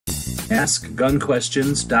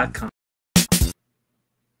AskGunQuestions.com.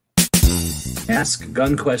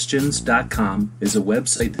 AskGunQuestions.com is a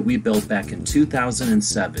website that we built back in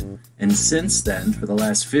 2007, and since then, for the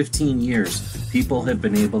last 15 years, people have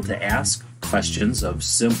been able to ask questions of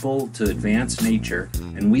simple to advanced nature,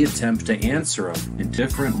 and we attempt to answer them in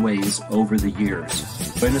different ways over the years.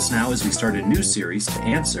 Join us now as we start a new series to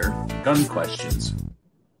answer gun questions.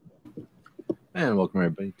 And welcome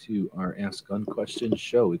everybody to our Ask Gun Questions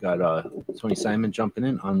show. We got Tony Simon jumping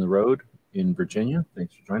in on the road in Virginia.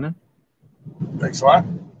 Thanks for joining. Thanks a lot.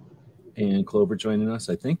 And Clover joining us,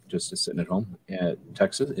 I think, just sitting at home in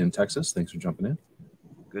Texas. Thanks for jumping in.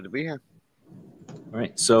 Good to be here. All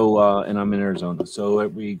right. So, and I'm in Arizona. So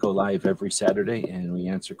we go live every Saturday and we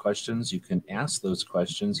answer questions. You can ask those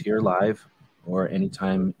questions here live or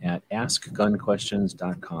anytime at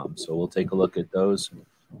askgunquestions.com. So we'll take a look at those.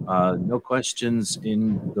 No questions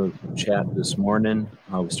in the chat this morning.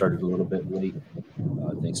 We started a little bit late.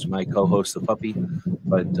 Thanks to my co-host, the puppy.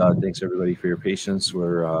 But thanks everybody for your patience.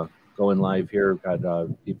 We're going live here. We've got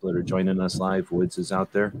people that are joining us live. Woods is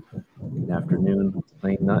out there. Good afternoon,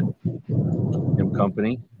 Plain Nut, Him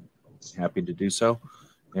Company. Happy to do so.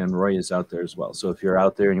 And Roy is out there as well. So if you're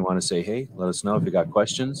out there and you want to say, hey, let us know if you got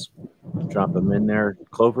questions. Drop them in there.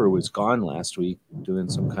 Clover was gone last week doing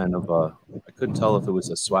some kind of I couldn't tell if it was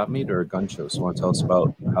a swap meet or a gun show. So you want to tell us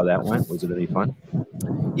about how that went? Was it any fun?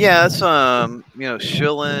 Yeah, it's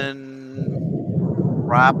shilling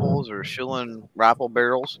rifles or shilling rifle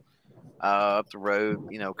barrels up the road,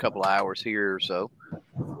 a couple of hours here or so.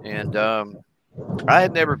 And I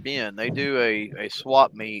had never been. They do a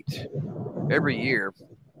swap meet every year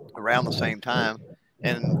around the same time.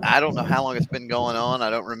 And I don't know how long it's been going on. I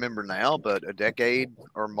don't remember now, but a decade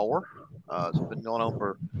or more. It's been going on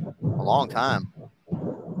for a long time.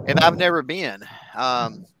 And I've never been.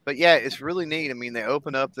 But yeah, it's really neat. I mean, they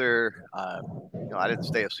open up their, I didn't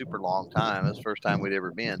stay a super long time. It was the first time we'd ever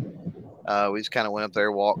been. We just kind of went up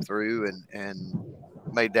there, walked through and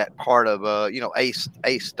made that part of, a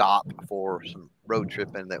stop for some road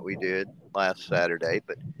tripping that we did last Saturday.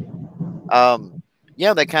 But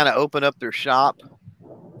yeah, they kind of open up their shop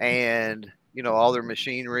and, all their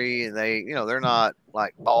machinery, and they, they're not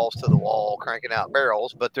like balls to the wall cranking out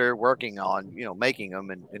barrels, but they're working on, making them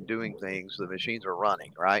and doing things. The machines are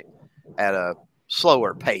running, right, at a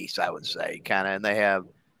slower pace, I would say, kind of. And they have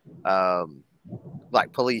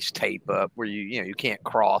like police tape up where you can't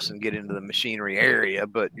cross and get into the machinery area,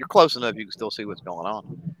 but you're close enough you can still see what's going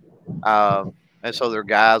on. And so their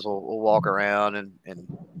guys will walk around and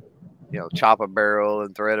chop a barrel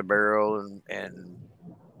and thread a barrel and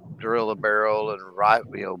drill a barrel and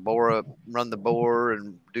run the bore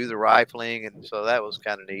and do the rifling. And so that was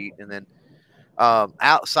kind of neat. And then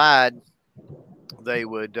outside they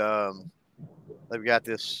would they've got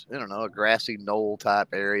this, a grassy knoll type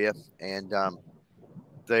area, and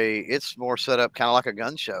it's more set up kind of like a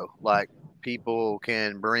gun show. Like people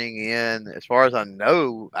can bring in, as far as I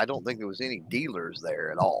know, I don't think there was any dealers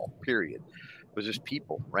there at all, period. It was just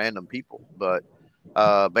people, random people. But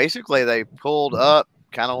basically they pulled up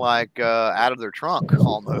kind of like out of their trunk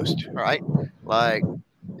almost, right? Like,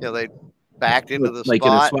 they backed into the like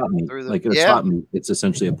spot. In a swap meet. Like in a swap meet. It's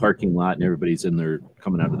essentially a parking lot and everybody's in there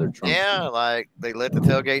coming out of their trunk. Yeah, like they let the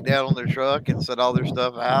tailgate down on their truck and set all their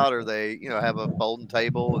stuff out, or they, have a folding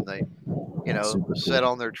table and they, set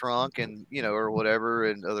on their trunk and, or whatever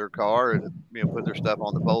in their car and, put their stuff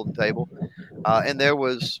on the folding table. And there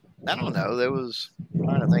was, I don't know, I'm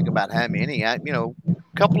trying to think about how many, a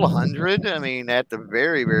couple of hundred. I mean, at the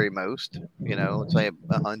very, very most, let's say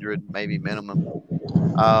 100, maybe minimum.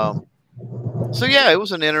 So yeah, it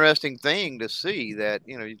was an interesting thing to see that,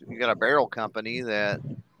 you got a barrel company that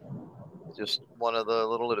just one of the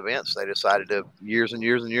little events they decided to years and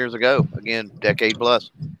years and years ago, again, decade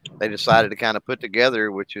plus, they decided to kind of put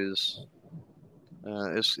together, which is,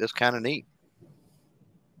 it's kind of neat.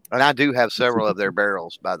 And I do have several of their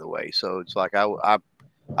barrels, by the way. So it's like,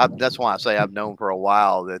 that's why I say I've known for a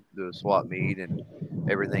while that the swap meet and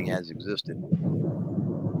everything has existed.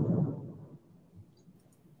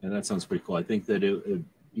 And that sounds pretty cool. I think that it would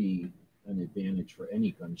be an advantage for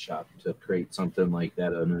any gun shop to create something like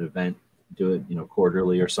that at an event, do it,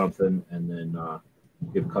 quarterly or something, and then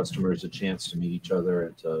give customers a chance to meet each other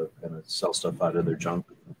and to kind of sell stuff out of their junk,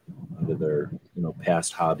 out of their,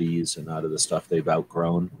 past hobbies and out of the stuff they've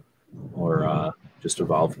outgrown or just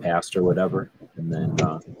evolved past or whatever. And then,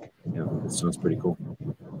 it sounds pretty cool.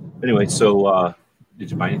 Anyway, so did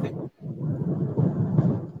you buy anything?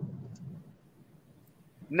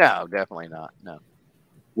 No, definitely not. No.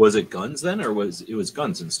 Was it guns then, or was it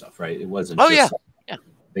guns and stuff? Right? It wasn't. Oh, just, yeah.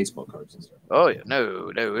 baseball cards and stuff. Oh yeah,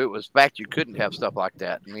 no, it was fact you couldn't have stuff like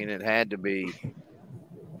that. I mean, it had to be.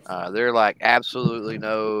 They're like absolutely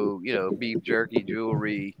no, beef jerky,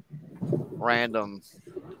 jewelry, random,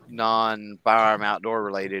 non-firearm outdoor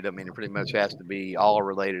related. I mean, it pretty much has to be all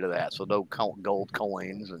related to that. So no gold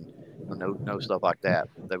coins and no stuff like that.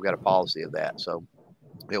 They've got a policy of that. So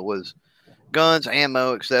it was guns,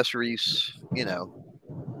 ammo, accessories, things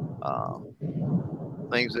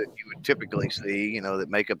that you would typically see, that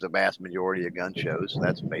make up the vast majority of gun shows.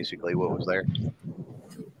 That's basically what was there.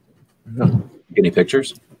 Any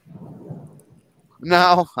pictures?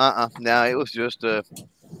 No, no, it was just Whatever.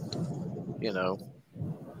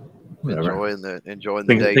 enjoying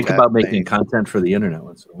the day. Think about making content for the internet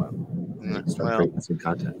once in a while. Start creating some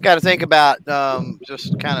content. Got to think about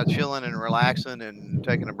just kind of chilling and relaxing and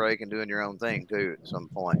taking a break and doing your own thing too at some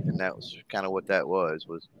point. And that was kind of what that was.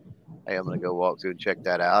 Hey, I'm going to go walk through and check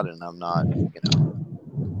that out, and I'm not,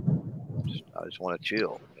 I just want to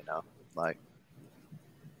chill, like.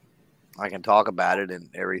 I can talk about it and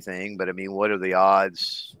everything, but I mean, what are the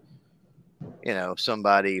odds?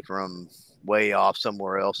 Somebody from way off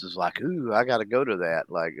somewhere else is like, "Ooh, I got to go to that."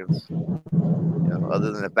 Like, it's,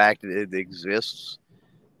 other than the fact that it exists,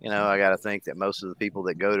 I got to think that most of the people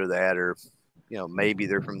that go to that are, maybe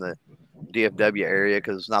they're from the DFW area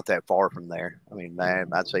because it's not that far from there. I mean,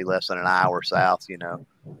 I'd say less than an hour south.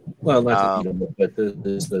 Well, but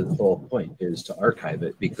the whole point is to archive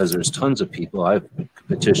it because there's tons of people. I've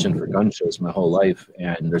petitioned for gun shows my whole life,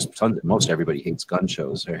 and there's tons. Most everybody hates gun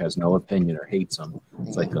shows. There has no opinion or hates them.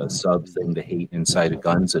 It's like a sub thing to hate inside of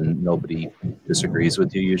guns, and nobody disagrees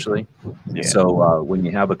with you usually. Yeah. So when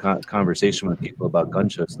you have a conversation with people about gun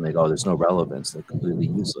shows and they go, "There's no relevance," they're completely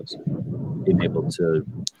useless. Being able to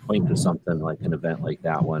point to something like an event like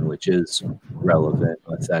that one, which is relevant,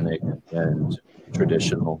 authentic, and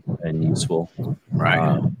traditional and useful,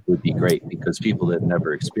 right, would be great because people that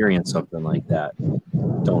never experienced something like that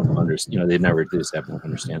don't understand. They just haven't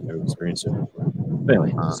understand their experience. But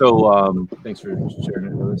anyway, so thanks for sharing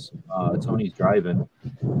it with us. Tony's driving.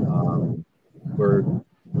 We're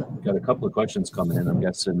got a couple of questions coming in. I'm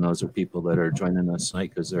guessing those are people that are joining us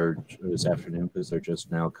tonight this afternoon because they're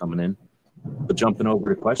just now coming in. But jumping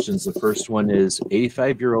over to questions, the first one is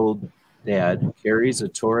 85-year-old dad carries a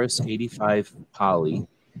Taurus 85 poly.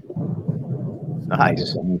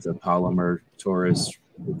 Nice. That means a polymer Taurus,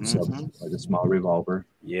 like a small revolver.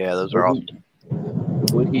 Yeah, those are awesome.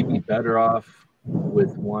 Would he be better off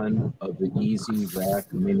with one of the Easy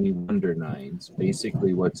Rack Mini Wonder 9s?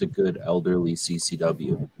 Basically, what's a good elderly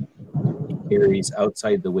CCW? He carries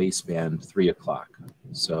outside the waistband 3 o'clock.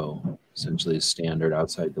 So essentially a standard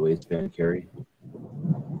outside the waistband carry.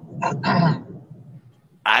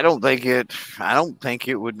 I don't think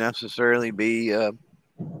it would necessarily be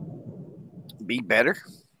better.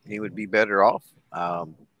 He would be better off. I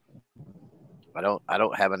don't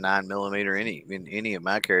have a 9mm in any of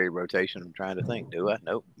my carry rotation. I'm trying to think. Do I?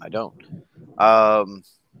 Nope, I don't.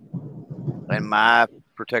 And my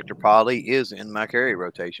protector poly is in my carry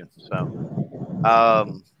rotation. So,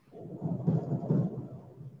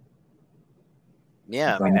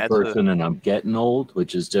 yeah. I'm a person and I'm getting old,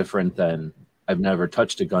 which is different than I've never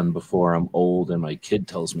touched a gun before. I'm old and my kid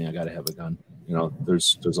tells me I got to have a gun.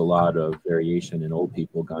 There's a lot of variation in old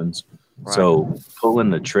people guns. Right. So pulling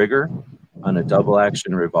the trigger on a double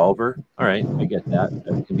action revolver, all right, I get that.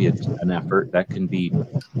 That can be an effort. That can be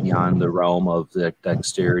beyond the realm of the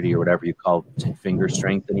dexterity or whatever you call finger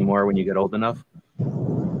strength anymore when you get old enough.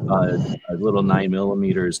 A little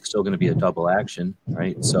 9mm is still going to be a double action,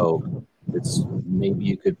 right? So it's maybe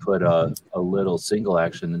you could put a little single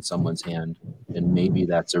action in someone's hand, and maybe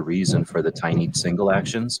that's a reason for the tiny single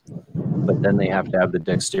actions. But then they have to have the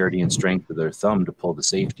dexterity and strength of their thumb to pull the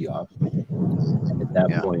safety off. And at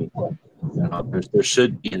that point, there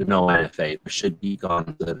should be no NFA. There should be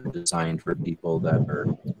guns that are designed for people that are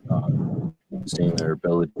using their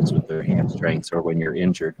abilities with their hand strengths or when you're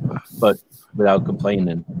injured. But without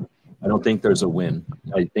complaining, I don't think there's a win.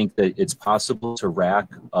 I think that it's possible to rack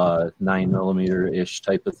a 9mm-ish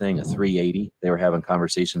type of thing, a 380. They were having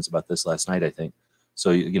conversations about this last night, I think.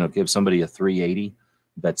 So, give somebody a 380,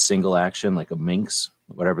 that's single action, like a Minx,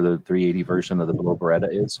 whatever the 380 version of the Below Beretta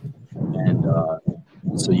is. And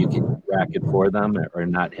so you can rack it for them or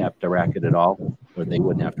not have to rack it at all, or they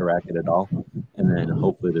wouldn't have to rack it at all. And then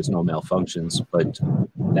hopefully there's no malfunctions, but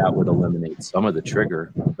that would eliminate some of the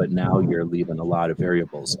trigger. But now you're leaving a lot of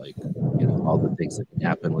variables, like, all the things that can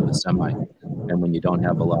happen with a semi. And when you don't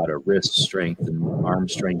have a lot of wrist strength and arm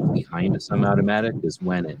strength behind a semi-automatic is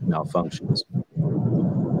when it malfunctions.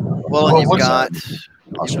 Well, and you've got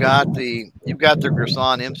the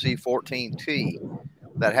Grisan MC14T,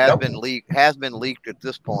 that has been leaked at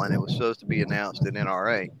this point. It was supposed to be announced in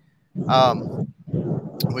NRA.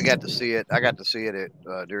 We got to see it. I got to see it at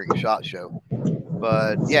during a SHOT Show.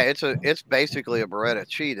 But yeah, it's basically a Beretta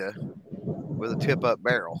Cheetah with a tip up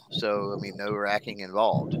barrel. So I mean, no racking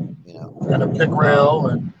involved. You know, and a pick rail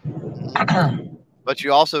and. But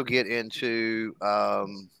you also get into,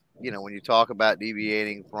 you know, when you talk about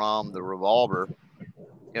deviating from the revolver,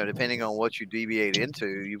 you know, depending on what you deviate into,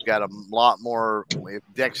 you've got a lot more. If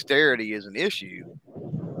dexterity is an issue,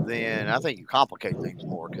 then I think you complicate things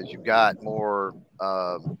more because you've got more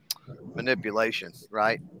manipulation,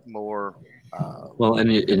 right? More. Well,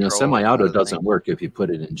 and in a control semi-auto over doesn't things. work if you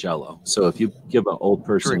put it in jello. So if you give an old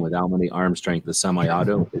person True. without many arm strength a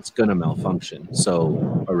semi-auto, it's going to malfunction.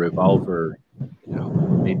 So a revolver, you know,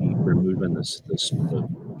 maybe removing the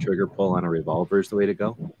trigger pull on a revolver is the way to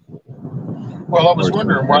go. Well, I was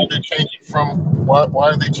wondering why they're changing from why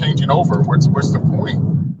are they changing over? What's the point?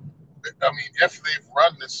 I mean, if they've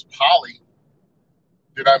run this poly,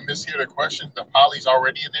 did I mishear the question? The poly's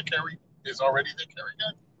already in their carry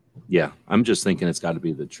gun? Yeah, I'm just thinking it's got to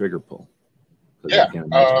be the trigger pull. Yeah,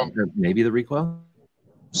 maybe the recoil.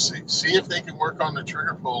 See if they can work on the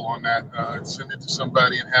trigger pull on that. Send it to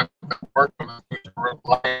somebody and have them work on it.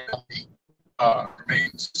 Reliability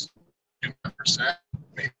remains 100%.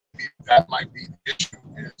 Maybe that might be the issue.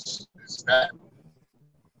 Is that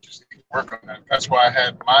just need to work on that? That's why I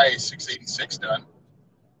had my 686 done.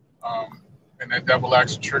 And that double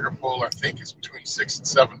action trigger pull, I think, is between 6 and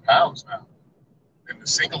 7 pounds now. And the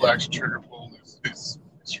single action trigger pull is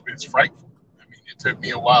frightful. I mean, it took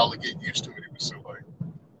me a while to get used to it. It was so like.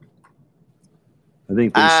 I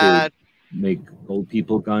think they should make old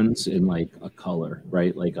people guns in like a color,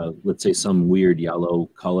 right? Like let's say some weird yellow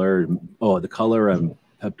color. Oh, the color of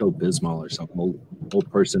Pepto-Bismol or something,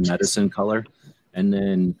 old person medicine color. And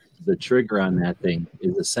then the trigger on that thing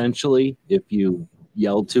is essentially if you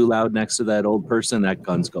yell too loud next to that old person, that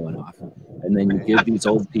gun's going off. And then you give these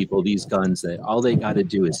old people these guns that all they got to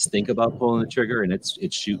do is think about pulling the trigger and it's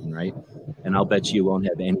shooting, right? And I'll bet you won't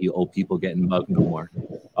have any old people getting mugged no more.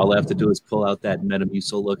 All they have to do is pull out that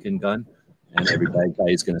Metamucil looking gun and every guy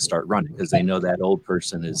is going to start running because they know that old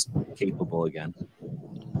person is capable again.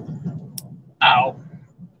 Ow.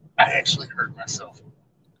 I actually hurt myself.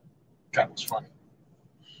 That was funny.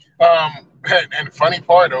 And the funny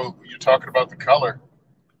part, you're talking about the color.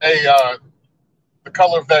 Hey, the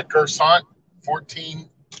color of that Gersant 14,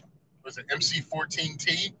 was it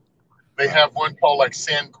MC14T? They have one called like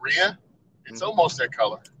Sangria. It's almost that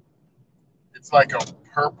color. It's like a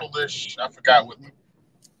purplish, I forgot what.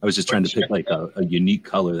 I was just trying to pick like a unique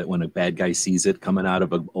color that when a bad guy sees it coming out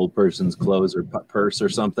of an old person's clothes or purse or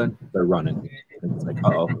something, they're running. It's like,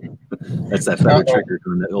 oh, that's that feather trigger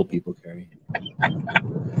gun that old people carry.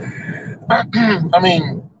 I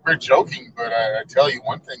mean, we're joking, but I tell you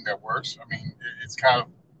one thing that works. I mean, it's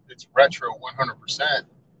retro 100%.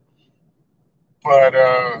 But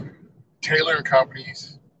Taylor and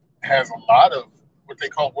Companies has a lot of what they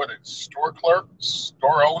call store clerk,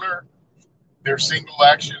 store owner. They're single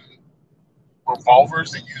action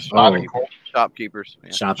revolvers that use modern shopkeepers.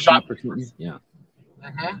 Yeah. Shopkeepers, yeah.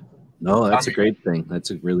 Mm-hmm. No, that's a great thing.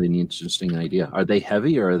 That's a really interesting idea. Are they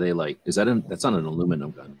heavy or are they light? That's not an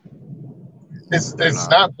aluminum gun. It's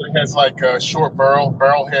not. It has like a short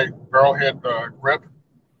barrelhead grip,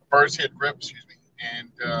 bird's head grip. Excuse me. And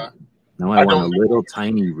now I want a little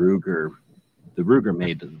tiny Ruger. The Ruger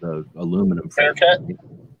made the aluminum frame. Bearcat.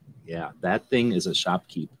 Yeah, that thing is a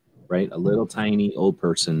shopkeep, right? A little tiny old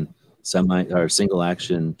person single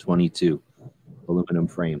action 22 aluminum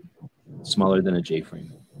frame, smaller than a J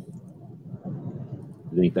frame.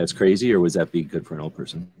 You think that's crazy, or was that be good for an old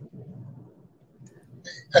person?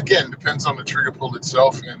 Again, depends on the trigger pull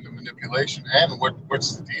itself and the manipulation and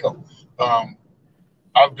what's the deal.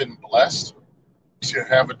 I've been blessed to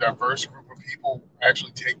have a diverse group of people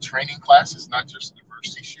actually take training classes, not just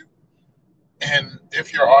diversity shoot. And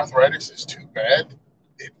if your arthritis is too bad,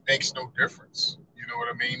 it makes no difference. You know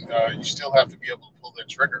what I mean? You still have to be able to pull that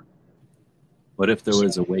trigger. What if there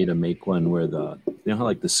was a way to make one where you know how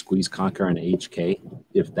like the squeeze conquer on HK,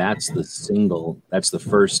 if that's that's the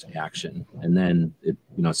first action, and then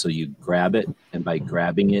so you grab it, and by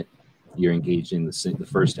grabbing it, you're engaging the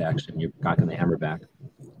first action, you're cocking the hammer back,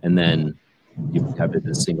 and then you have it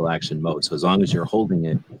in single action mode. So as long as you're holding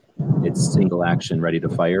it, it's single action ready to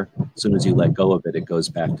fire. As soon as you let go of it, it goes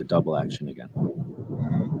back to double action again.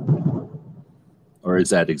 Or does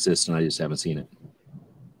that exist and I just haven't seen it?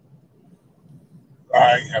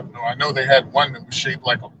 I know they had one that was shaped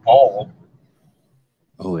like a ball.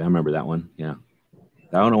 Oh, I remember that one. Yeah.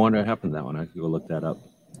 I wonder what happened to that one. I could go look that up.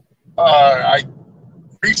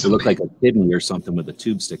 It looked like a kidney or something with a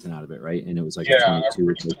tube sticking out of it, right? And it was like a 22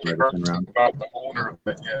 with like heard 10 round. about the owner of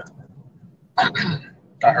it. Yeah,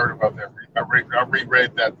 I heard about that. I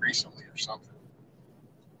reread that recently or something.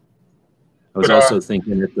 I was also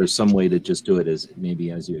thinking if there's some way to just do it as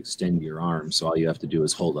maybe as you extend your arm. So all you have to do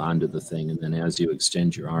is hold on to the thing, and then as you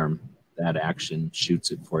extend your arm, that action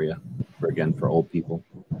shoots it for you. For old people.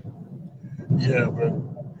 Yeah, but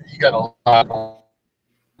you got a lot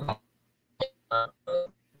of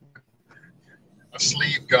a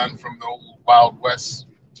sleeve gun from the old Wild West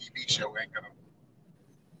TV show ain't gonna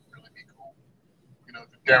really be cool. You know,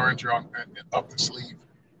 the Derringer on up the sleeve.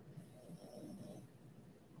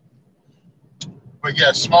 But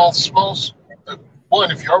yeah, small.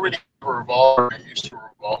 One, if you already have a revolver, get used to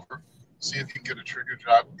a revolver. See if you can get a trigger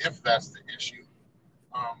drop if that's the issue.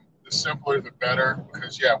 The simpler, the better,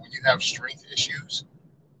 because yeah, when you have strength issues,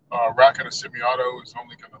 rocking a semi-auto is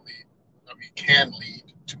only going to can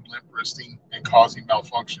lead to limp wristing and causing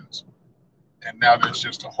malfunctions. And now there's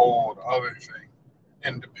just a whole other thing.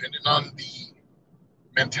 And depending on the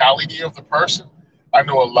mentality of the person, I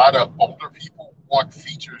know a lot of older people want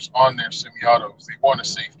features on their semi-autos. They want a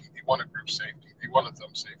safety, they want a grip safety, they want a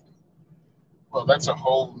thumb safety. Well, that's a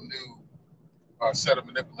whole new set of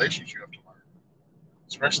manipulations you have to learn,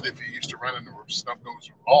 especially if you're used to running a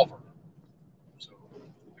snub-nosed revolver. So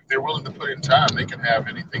if they're willing to put in time, they can have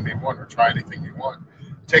anything they want or try anything they want.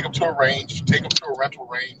 Take them to a range, take them to a rental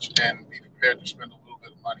range, and be prepared to spend a little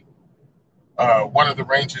bit of money. One of the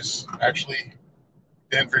ranges, actually,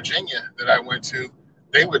 in Virginia that I went to,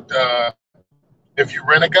 they would, if you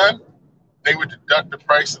rent a gun, they would deduct the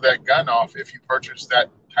price of that gun off if you purchased that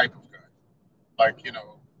type of gun. Like, you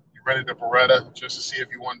rented a Beretta just to see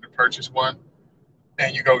if you wanted to purchase one.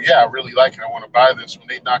 And you go, yeah, I really like it. I want to buy this. When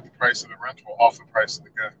they knock the price of the rental off the price of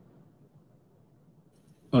the gun.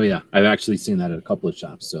 Oh, yeah. I've actually seen that at a couple of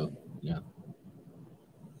shops. So, yeah.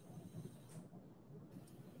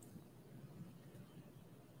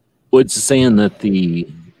 Wood's saying that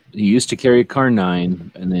he used to carry a Car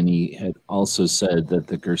 9, and then he had also said that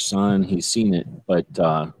the Gerson, he's seen it, but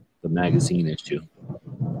the magazine issue,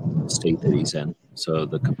 the state that he's in. So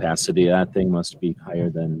the capacity of that thing must be higher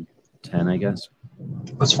than 10, I guess.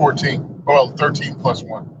 It's 14. Well, 13 plus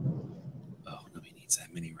 1. Oh, nobody needs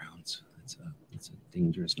that many rounds. It's a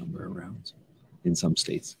dangerous number of rounds in some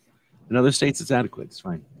states. In other states, it's adequate. It's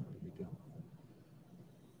fine.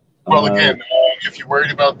 Well, again, if you're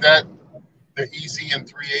worried about that, the EZ and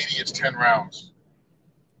 380 is 10 rounds.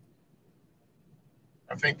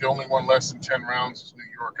 I think the only one less than 10 rounds is New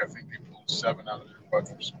York. I think they pulled 7 out of their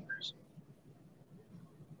budget for some reason.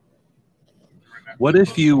 What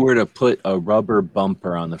if you were to put a rubber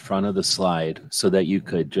bumper on the front of the slide so that you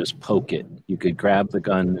could just poke it? You could grab the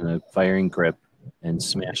gun in a firing grip and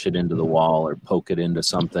smash it into the wall or poke it into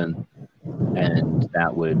something, and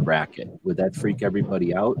that would rack it. Would that freak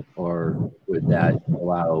everybody out, or would that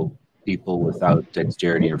allow people without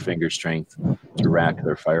dexterity or finger strength to rack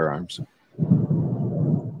their firearms?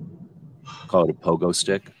 Call it a pogo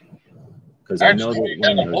stick? Because I know that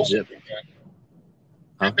when the zip...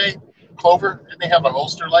 Huh? Clover, didn't they have a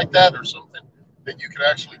holster like that or something that you could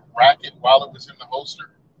actually rack it while it was in the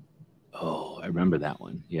holster? Oh, I remember that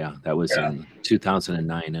one. Yeah, that was in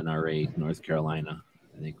 2009 NRA, North Carolina.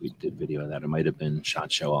 I think we did video of that. It might have been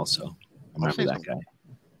SHOT Show also. I remember that guy.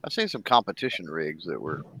 I've seen some competition rigs that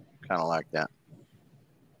were kind of like that.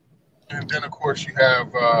 And then, of course, you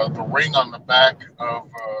have the ring on the back of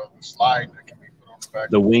the slide that can be put on the back.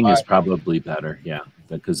 The wing is probably better, yeah,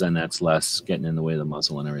 because then that's less getting in the way of the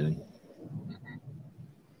muzzle and everything.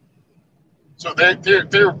 So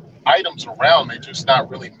they're items around. They're just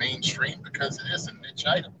not really mainstream because it is a niche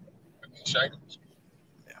item.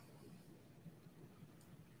 Yeah.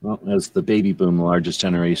 Well, as the baby boom, the largest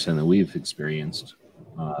generation that we've experienced,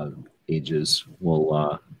 ages,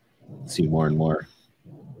 we'll see more and more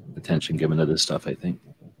attention given to this stuff, I think.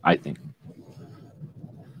 I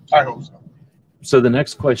hope so. So the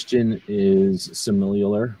next question is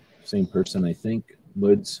similar, same person, I think,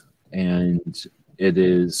 Woods, and it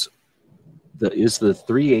is the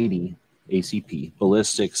 380 ACP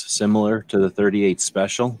ballistics similar to the 38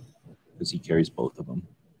 Special? Because he carries both of them.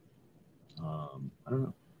 I don't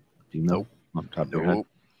know. Do you know? Off the top of your head?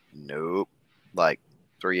 Nope. Like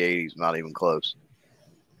 380 is not even close.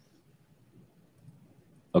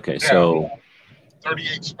 Okay, so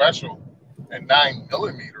 38 Special and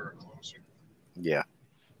 9mm are closer. Yeah.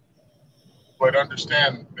 But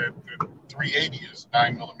understand that the 380 is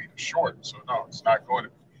 9mm short, so no, it's not going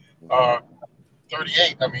to.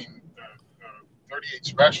 38, I mean, the 38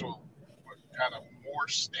 Special was kind of more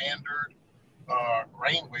standard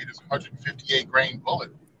grain weight is 158 grain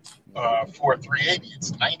bullet. For a 380,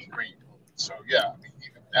 it's 90 grain bullet. So yeah, I mean,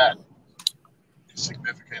 even that is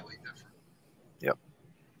significantly different. Yep.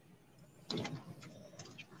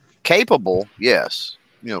 Capable, yes.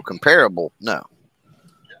 You know, comparable, no.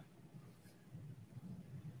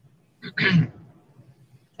 Yeah.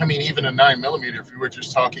 I mean, even a 9mm, if we were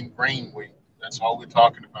just talking grain weight, that's all we're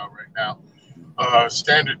talking about right now.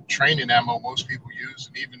 Standard training ammo most people use,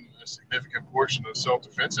 and even a significant portion of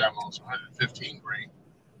self-defense ammo is 115 grain.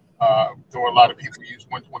 Though a lot of people use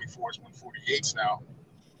 124s, 148s now,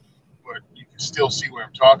 but you can still see what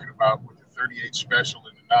I'm talking about with the 38 special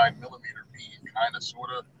and the 9mm being kind of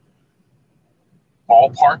sort of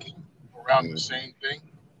ballparking around the same thing.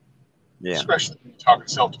 Yeah. Especially when you're talking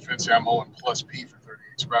self-defense ammo and plus P for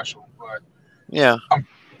 38 special, but yeah,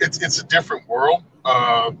 it's a different world.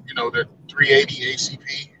 You know, the 380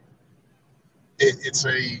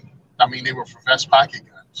 ACP. I mean, they were for vest pocket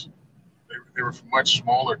guns. They were for much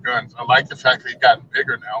smaller guns. I like the fact they've gotten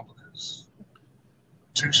bigger now because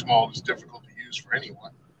too small is difficult to use for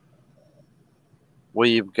anyone. Well,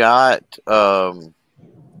 you've got some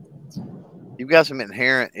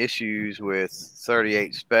inherent issues with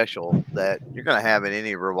 38 special that you're going to have in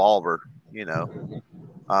any revolver, you know,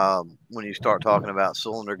 when you start talking about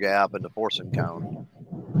cylinder gap and the forcing cone.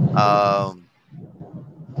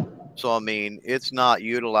 So, I mean, it's not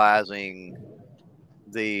utilizing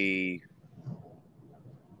the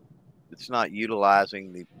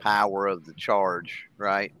power of the charge,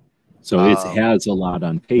 right? So it has a lot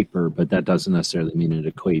on paper, but that doesn't necessarily mean it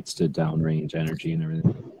equates to downrange energy and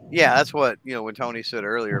everything. Yeah, that's what, you know, when Tony said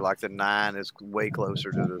earlier, like the 9 is way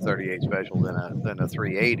closer to the 38 special than a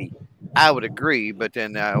 380. I would agree, but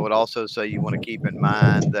then I would also say you want to keep in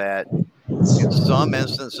mind that in some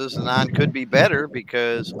instances the 9 could be better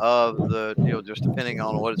because of the, you know, just depending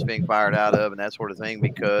on what it's being fired out of and that sort of thing,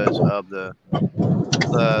 because of the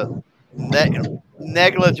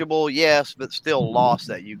negligible, yes, but still loss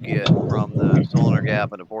that you get from the cylinder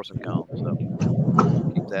gap and the forcing cone. So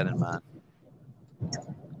keep that in mind.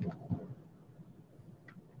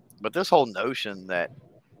 But this whole notion that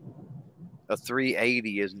a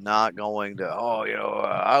 380 is not going to, you know,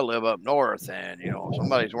 I live up north and, you know,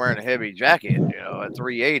 somebody's wearing a heavy jacket, you know, at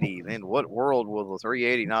 380, in what world will the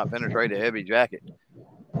 380 not penetrate a heavy jacket?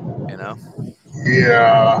 You know?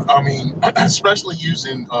 Yeah, I mean, especially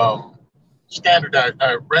using standardized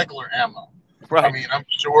regular ammo. Right. I mean, I'm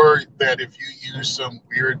sure that if you use some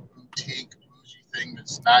weird boutique bougie thing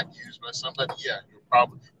that's not used by somebody, yeah,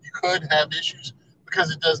 you could have issues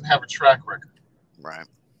because it doesn't have a track record. Right.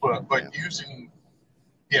 But using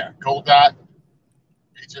gold dot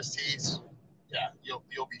HSTs, yeah, you'll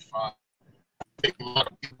be fine. I think a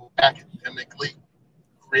lot of people academically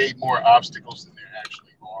create more obstacles than there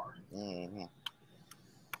actually are. Mm-hmm.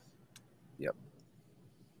 Yep.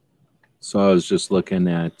 So I was just looking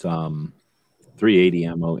at 380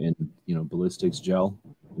 ammo in, you know, ballistics gel,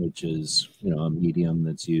 which is, you know, a medium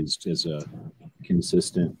that's used as a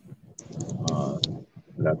consistent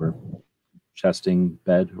whatever chesting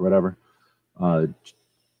bed or whatever.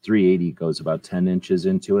 380 goes about 10 inches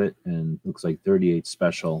into it, and looks like 38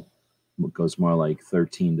 special goes more like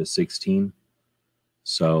 13 to 16.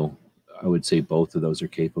 So I would say both of those are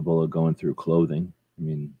capable of going through clothing. I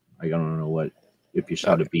mean, I don't know what, if you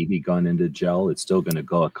shot a BB gun into gel, it's still going to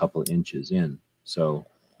go a couple inches in. So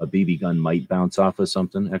a BB gun might bounce off of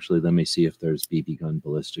something. Actually, let me see if there's BB gun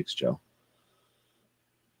ballistics gel.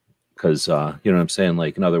 Because, you know what I'm saying?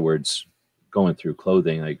 Like, in other words, going through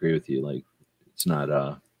clothing, I agree with you. Like, it's not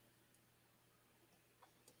a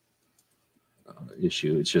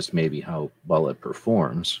issue. It's just maybe how well it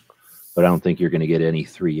performs. But I don't think you're going to get any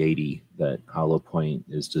 380 that hollow point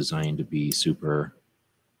is designed to be super,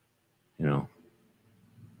 you know.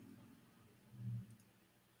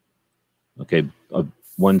 Okay, a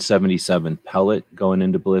 177 pellet going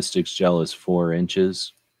into ballistics gel is 4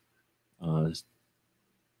 inches.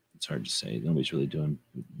 It's hard to say. Nobody's really doing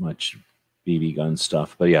much BB gun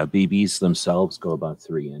stuff. But yeah, BBs themselves go about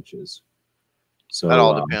 3 inches. So that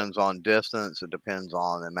all depends on distance. It depends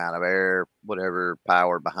on the amount of air, whatever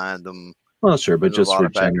power behind them. Well, sure, but just for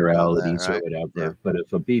generalities that, right? or whatever. Yeah. But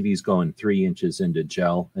if a BB's going 3 inches into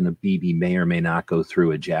gel, and a BB may or may not go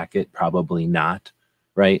through a jacket, probably not,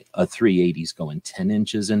 right? A 380's going 10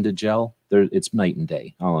 inches into gel. It's night and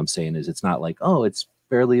day. All I'm saying is it's not like, oh, it's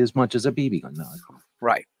barely as much as a BB gun. No.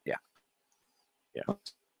 Right. Yeah. Yeah.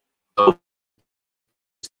 So,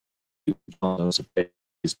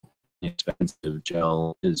 expensive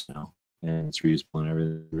gel is now, and it's reusable and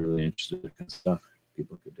everything. Really interested in kind of stuff.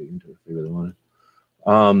 People could dig into it if they really wanted.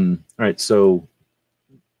 All right, so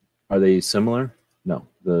Are they similar? No.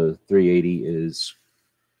 The 380 is,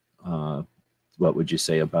 what would you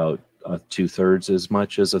say, about 2/3 as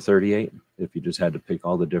much as a 38? If you just had to pick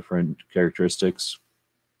all the different characteristics,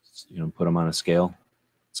 put them on a scale.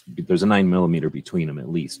 There's a 9mm between them at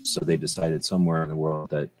least. So they decided somewhere in the world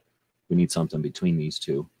that we need something between these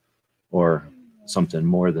two, or something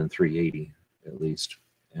more than 380 at least.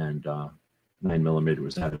 And 9mm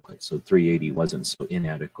was adequate. So 380 wasn't so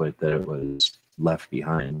inadequate that it was left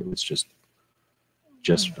behind. It was just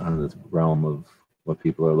on the realm of what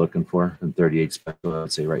people are looking for. And 38 special, I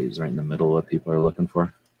would say, is right in the middle of what people are looking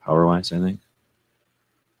for, power-wise, I think.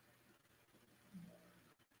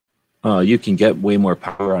 You can get way more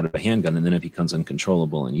power out of a handgun, and then it becomes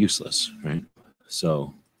uncontrollable and useless, right?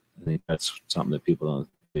 So I think that's something that people don't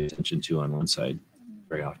pay attention to on one side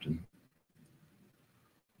very often.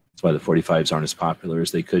 That's why the 45s aren't as popular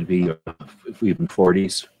as they could be, or if even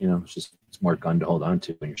 40s. It's more gun to hold on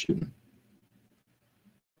to when you're shooting.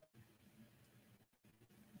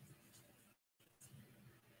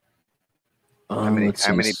 How many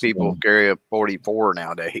people carry a 44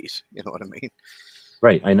 nowadays? You know what I mean?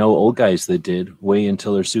 Right. I know old guys that did. Wait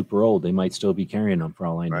until they're super old. They might still be carrying them for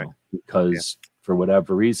all I know. Right. Because for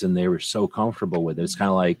whatever reason, they were so comfortable with it. It's kind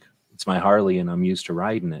of like, it's my Harley and I'm used to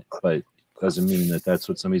riding it. But it doesn't mean that that's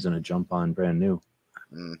what somebody's going to jump on brand new.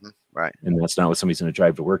 Mm-hmm. Right. And that's not what somebody's going to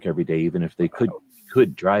drive to work every day. Even if they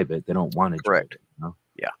could drive it, they don't want to drive it.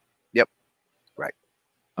 Yeah. Yep. Right.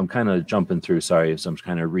 I'm kind of jumping through. Sorry, so I'm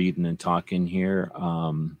kind of reading and talking here.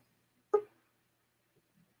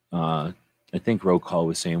 I think roll call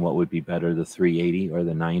was saying what would be better, the 380 or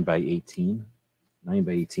the 9x18.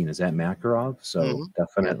 9x18 is that Makarov, so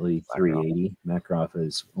definitely 380. Makarov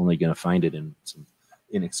is only going to find it in some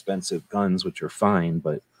inexpensive guns, which are fine,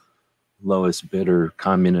 but lowest bidder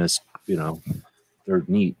communist, they're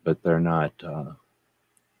neat, but they're not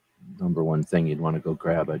number one thing you'd want to go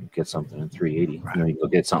grab and get something in 380. You go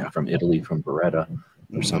get something from Italy, from Beretta,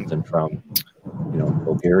 or something from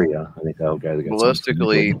Bulgaria. I think that'll gather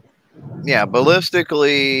ballistically. Yeah,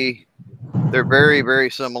 ballistically, they're very, very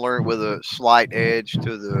similar with a slight edge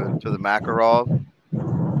to the Makarov.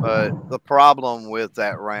 But the problem with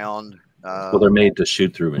that round, well, they're made to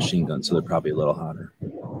shoot through machine guns, so they're probably a little hotter.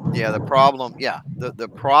 Yeah, the problem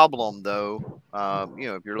though,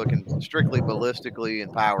 if you're looking strictly ballistically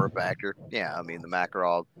and power factor, I mean the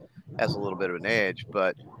Makarov has a little bit of an edge.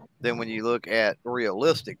 But then when you look at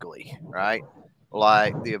realistically, right?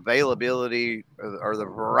 Like the availability or the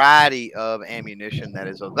variety of ammunition that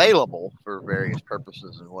is available for various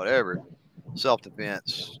purposes and whatever,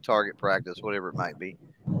 self-defense, target practice, whatever it might be,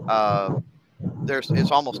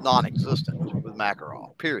 it's almost non-existent with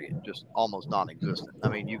Makarov, period. Just almost non-existent. I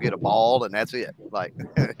mean, you get a ball and that's it. Like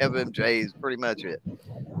FMJ is pretty much it.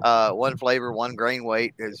 One flavor, one grain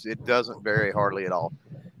weight, it doesn't vary hardly at all.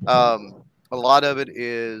 A lot of it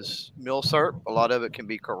is milsurp. A lot of it can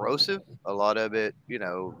be corrosive. A lot of it,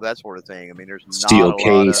 that sort of thing. I mean, there's steel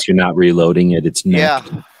case. You're not reloading it. It's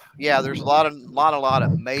necked. Yeah. There's a lot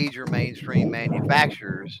of major mainstream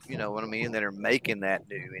manufacturers. You know what I mean? That are making that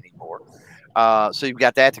new anymore. So you've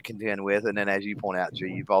got that to contend with, and then as you point out, G,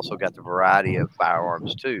 you've also got the variety of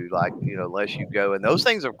firearms too. Like unless you go, and those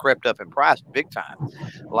things have crept up in price big time.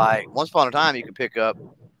 Like once upon a time, you could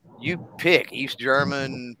pick East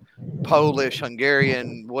German, Polish,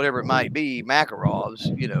 Hungarian, whatever it might be, Makarovs,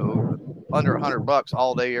 under $100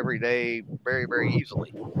 all day, every day, very, very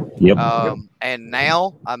easily. Yep. And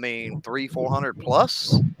now, I mean, $300-400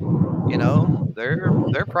 plus,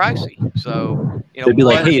 they're pricey. So, they'd be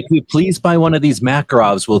like, hey, if you please buy one of these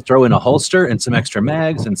Makarovs, we'll throw in a holster and some extra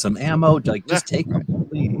mags and some ammo. Like, just take them,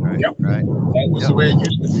 please. Yep. Right. That was the way it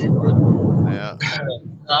used to be. But yeah.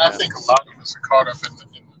 I think a lot of us are caught up in the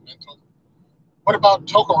mental. What about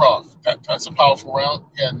Tokarov? That's a powerful round.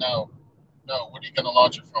 Yeah, no. What are you going to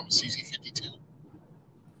launch it from? A CZ52?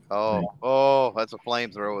 Oh, that's a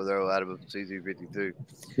flamethrower though out of a CZ52.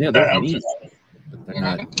 Yeah, they're neat. But they're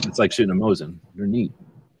not. It's like shooting a Mosin. They're neat.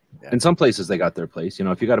 Yeah. In some places, they got their place.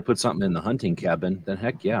 If you got to put something in the hunting cabin, then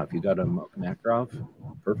heck yeah. If you got a Makarov,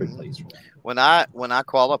 perfect place for that. When I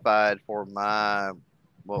qualified for my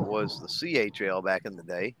what was the CHL back in the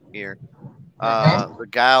day here, the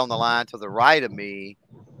guy on the line to the right of me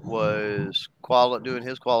was doing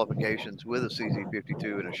his qualifications with a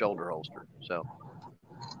CZ52 and a shoulder holster. So,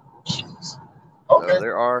 okay. So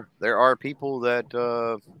there are people that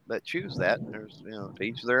choose that. There's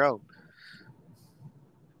each their own.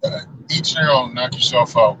 Each their own. Knock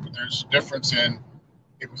yourself out. But there's a difference in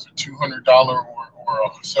it was a $200 or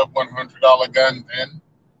a sub $100 gun then.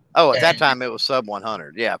 Oh, at that time it was sub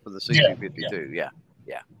 100. Yeah, for the CZ52. Yeah.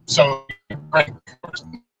 So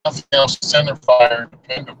nothing else center fire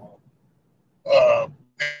dependable in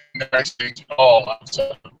the United States at all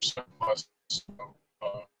outside of surplus. So,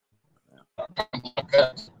 I'm like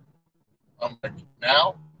that. I'm like,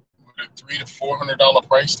 now with a $300 to $400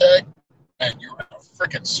 price tag, and you're in a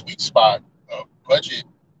freaking sweet spot of budget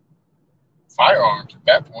firearms at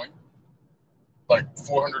that point, like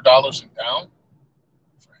 $400 and down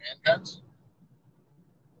for handguns.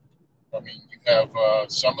 I mean, you have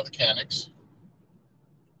some of the Canics,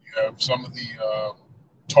 you have some of the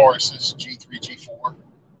Tauruses, G3, G4,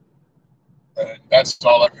 and that's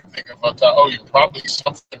all I can think of. Oh, you probably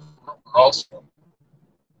something also.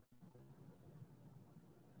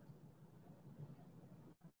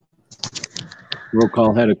 Roll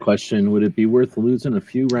call had a question. Would it be worth losing a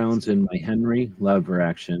few rounds in my Henry lever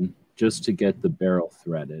action just to get the barrel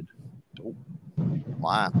threaded?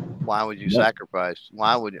 Why? Why would you sacrifice?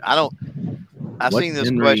 Why would you? I don't. I've seen this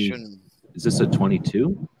Henry, question. Is this a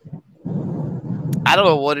 22? I don't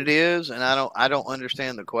know what it is, and I don't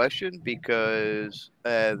understand the question, because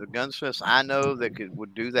the gunsmiths I know that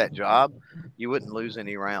would do that job, you wouldn't lose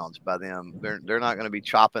any rounds by them. They're not going to be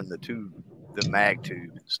chopping the mag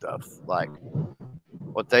tube and stuff. Like,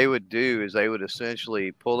 what they would do is they would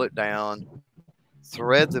essentially pull it down,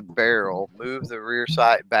 thread the barrel, move the rear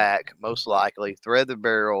sight back, most likely, thread the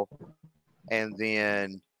barrel, and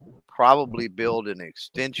then probably build an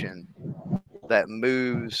extension that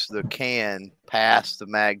moves the can past the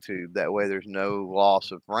mag tube. That way there's no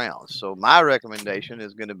loss of rounds. So my recommendation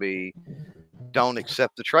is going to be, don't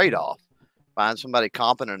accept the trade-off. Find somebody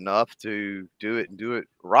competent enough to do it and do it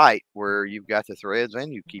right, where you've got the threads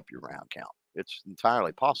and you keep your round count. It's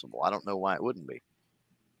entirely possible. I don't know why it wouldn't be.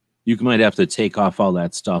 You might have to take off all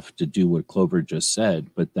that stuff to do what Clover just said,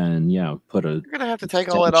 but then, yeah, put a... You're going to have to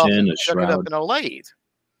take all that off and chuck it up in a lathe.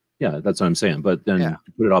 Yeah, that's what I'm saying. But then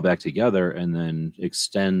put it all back together and then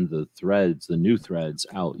extend the threads, the new threads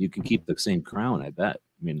out. You can keep the same crown, I bet.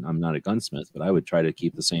 I mean, I'm not a gunsmith, but I would try to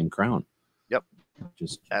keep the same crown. Yep.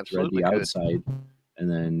 Just absolutely thread the outside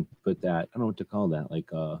and then put that, I don't know what to call that,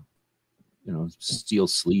 like steel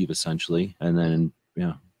sleeve essentially. And then,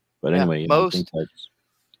 but anyway, most, I think that's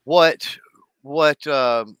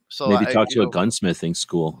so maybe talk to a gunsmithing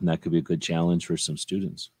school, and that could be a good challenge for some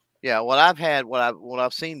students. Yeah, what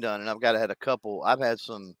I've seen done, and had a couple. I've had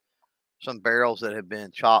some barrels that have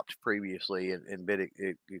been chopped previously and been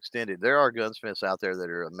extended. There are gunsmiths out there that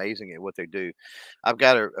are amazing at what they do. I've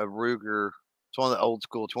got a Ruger. It's one of the old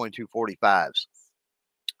school 2245s,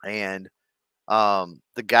 and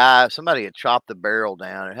the guy, somebody had chopped the barrel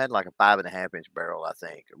down. It had like a 5.5-inch barrel, I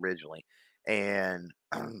think, originally. And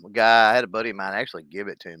the guy, I had a buddy of mine actually give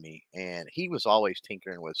it to me, and he was always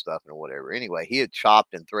tinkering with stuff and whatever. Anyway, he had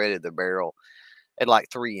chopped and threaded the barrel at like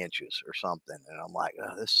 3 inches or something. And I'm like,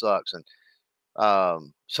 oh, this sucks. And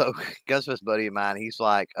so gunsmith buddy of mine, he's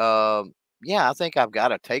like, yeah, I think I've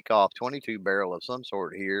got a takeoff 22 barrel of some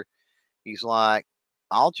sort here. He's like,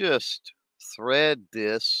 I'll just thread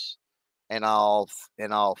this and I'll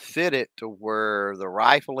fit it to where the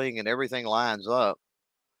rifling and everything lines up,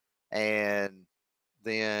 and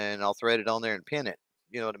then I'll thread it on there and pin it.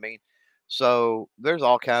 You know what I mean? So there's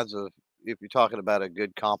all kinds of, if you're talking about a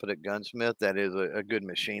good, competent gunsmith that is a good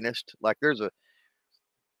machinist, like there's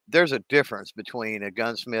a difference between a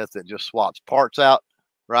gunsmith that just swaps parts out,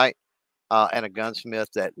 right? And a gunsmith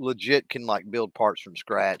that legit can like build parts from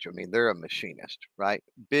scratch. I mean, they're a machinist, right?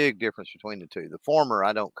 Big difference between the two. The former,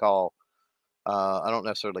 I don't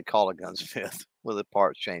necessarily call a gunsmith with a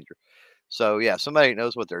parts changer. So yeah, somebody that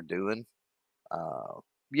knows what they're doing.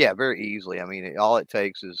 Yeah, very easily. I mean, all it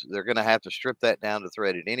takes is they're going to have to strip that down to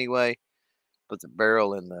thread it anyway. Put the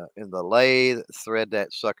barrel in the lathe, thread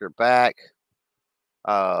that sucker back.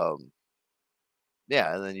 Yeah,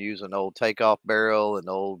 and then use an old takeoff barrel, an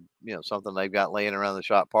old, something they've got laying around the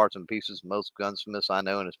shop, parts and pieces. Most gunsmiths I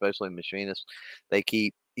know, and especially machinists, they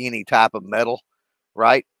keep any type of metal,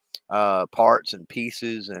 right? Parts and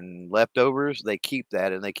pieces and leftovers, they keep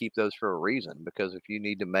that, and they keep those for a reason, because if you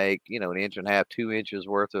need to make, 1.5 inches, 2 inches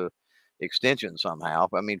worth of extension somehow,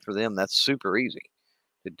 I mean, for them, that's super easy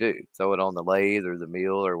to do. Throw it on the lathe or the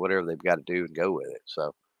mill or whatever they've got to do and go with it.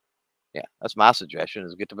 So yeah, that's my suggestion,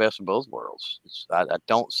 is get the best of both worlds. I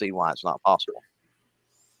don't see why it's not possible.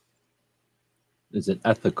 Is it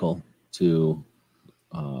ethical to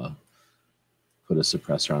put a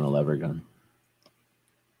suppressor on a lever gun?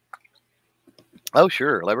 Oh,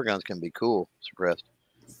 sure. Lever guns can be cool, suppressed.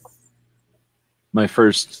 My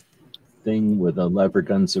first thing with a lever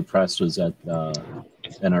gun suppressed was at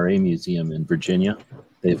NRA Museum in Virginia.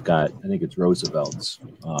 They've got, I think it's Roosevelt's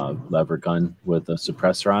lever gun with a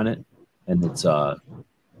suppressor on it. And it's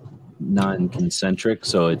non-concentric,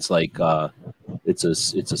 so it's like it's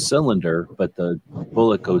a cylinder, but the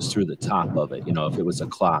bullet goes through the top of it. You know, if it was a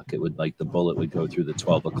clock, it would, like, the bullet would go through the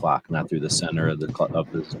 12 o'clock, not through the center of the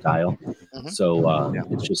dial. So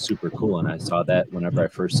it's just super cool. And I saw that whenever I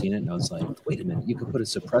first seen it, and I was like, wait a minute, you could put a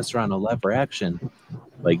suppressor on a lever action,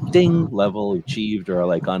 like ding, level achieved or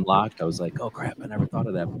like unlocked. I was like, oh crap, I never thought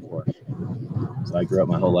of that before. So I grew up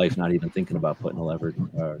my whole life not even thinking about putting a lever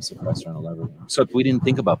suppressor on a lever. So we didn't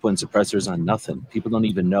think about putting suppressors on nothing. People don't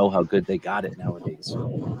even know how good they got it nowadays.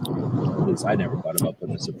 At least I never thought about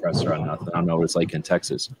putting a suppressor on nothing. I don't know what it's like in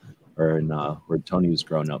Texas or in where Tony was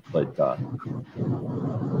growing up, but there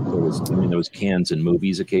was cans in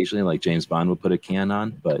movies occasionally, like James Bond would put a can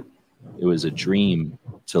on, but it was a dream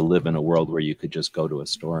to live in a world where you could just go to a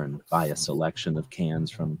store and buy a selection of cans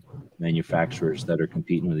from manufacturers that are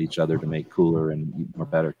competing with each other to make cooler and more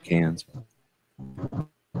better cans.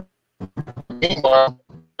 Meanwhile,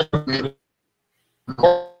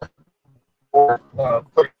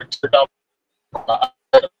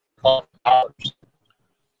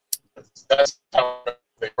 that's how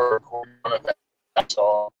they were recording one of that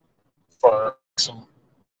saw for some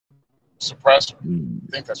suppressor.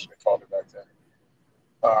 I think that's what they called it back then.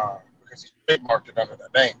 Because he big marked it under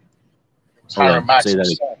that name. It was Hiram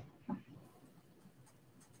Maxim's son.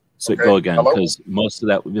 So okay. Go again, because most of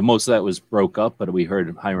that was broke up, but we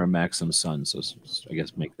heard Hiram Maxim's son. So I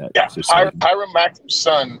guess make that. Yeah, Hiram Maxim's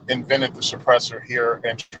son invented the suppressor here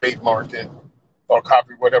and trademarked it, or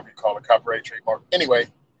whatever you call it, copyright trademark. Anyway,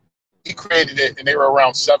 he created it, and they were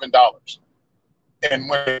around $7. And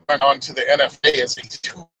when it went on to the NFA as a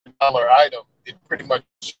 $2 item, it pretty much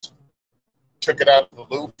took it out of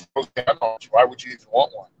the loop. Why would you even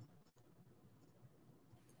want one?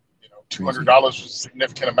 You know, $200 was a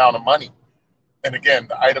significant amount of money. And again,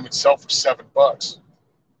 the item itself was $7.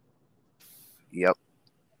 Yep.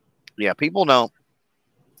 Yeah, people don't.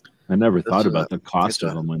 I never thought about the cost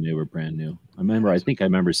of them when they were brand new. I think I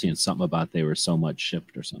remember seeing something about they were so much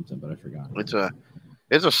shipped or something, but I forgot.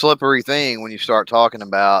 It's a slippery thing when you start talking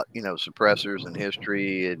about, suppressors and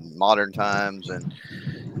history and modern times. And,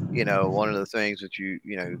 one of the things that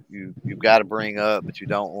you've got to bring up, but you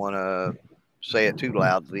don't want to say it too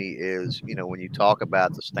loudly is, when you talk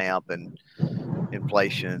about the stamp and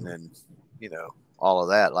inflation and, all of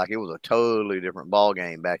that, like it was a totally different ball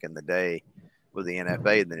game back in the day with the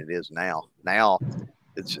NFA than it is now. Now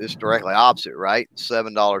it's directly opposite, right?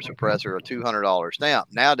 $7 suppressor, a $200 stamp.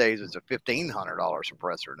 Nowadays it's a $1,500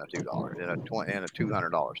 suppressor and a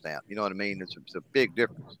 $200 stamp. You know what I mean? It's a big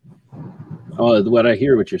difference. Oh, I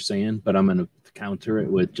hear what you're saying, but I'm going to counter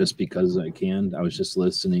it with just because I can. I was just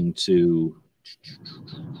listening to,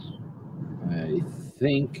 I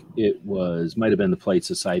think it might have been the Polite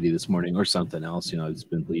Society this morning or something else. It's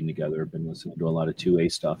been bleeding together. I've been listening to a lot of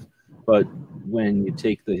 2A stuff. But when you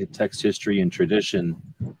take the text history and tradition,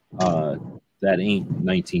 that ain't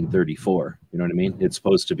 1934. You know what I mean? It's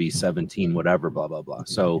supposed to be 17, whatever, blah, blah, blah.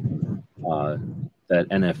 So that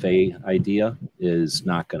NFA idea is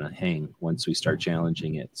not going to hang once we start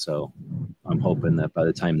challenging it. So I'm hoping that by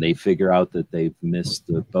the time they figure out that they've missed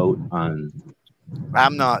the boat on...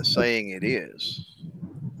 I'm not saying it is.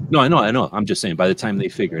 No, I know. I'm just saying by the time they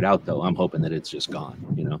figure it out, though, I'm hoping that it's just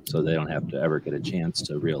gone, so they don't have to ever get a chance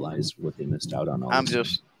to realize what they missed out on.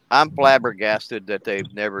 I'm flabbergasted that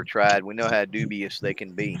they've never tried. We know how dubious they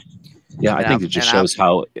can be. Yeah, I think it just shows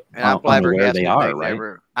how unaware they are,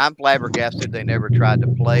 right? I'm flabbergasted they never tried to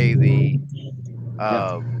play the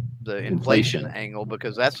inflation angle,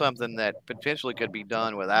 because that's something that potentially could be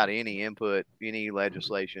done without any input, any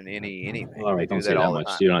legislation, anything. All right, don't say that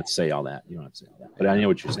much. You don't have to say all that. But I know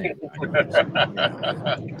what you're saying.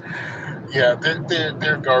 Yeah,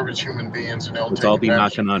 they're garbage human beings, and let's all be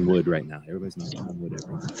knocking on wood right now. Everybody's knocking on wood.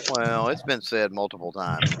 Well, it's been said multiple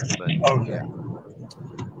times. But okay.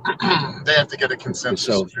 They have to get a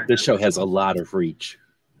consensus. This show has a lot of reach.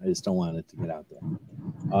 I just don't want it to get out there.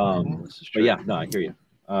 But yeah, no, I hear you.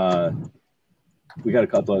 We got a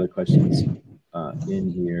couple other questions in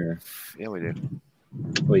here. Yeah, we do.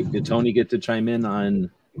 Wait, did Tony get to chime in on,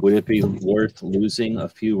 would it be worth losing a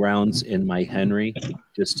few rounds in my Henry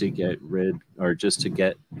just to get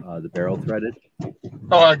the barrel threaded?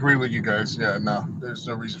 Oh, I agree with you guys. Yeah, no, there's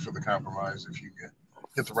no reason for the compromise if you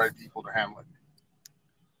get the right people to handle it.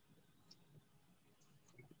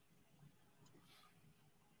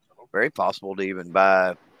 Very possible to even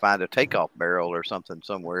find a takeoff barrel or something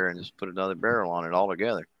somewhere and just put another barrel on it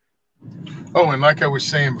altogether. Oh, and like I was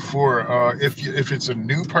saying before, if it's a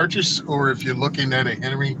new purchase or if you're looking at a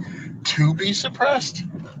Henry to be suppressed,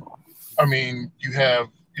 I mean, you have,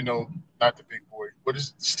 not the big boy. What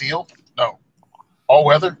is it? Steel? No. All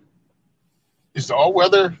weather? Is the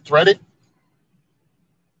all-weather threaded?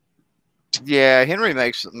 Yeah, Henry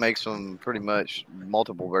makes them pretty much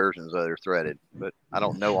multiple versions that are threaded, but I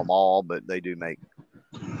don't know them all, but they do make.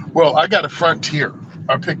 Well, I got a Frontier.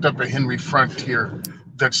 I picked up a Henry Frontier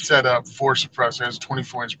that's set up for suppressor. It has a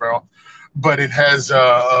 24-inch barrel, but it has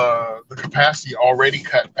the capacity already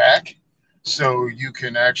cut back, so you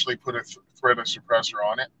can actually put a threaded suppressor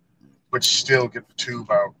on it, but still get the tube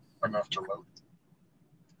out enough to load.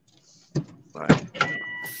 Right.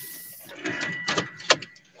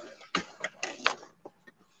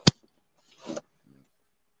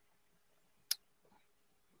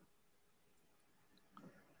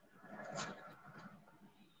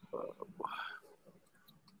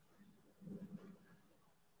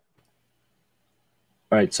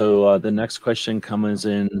 All right, so the next question comes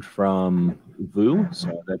in from Vu.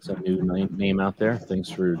 So that's a new name out there. Thanks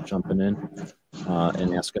for jumping in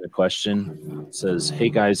and asking a question. It says, hey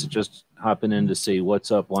guys, just hopping in to say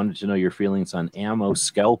what's up. Wanted to know your feelings on ammo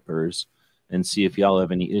scalpers and see if y'all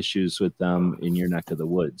have any issues with them in your neck of the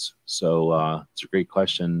woods. So it's a great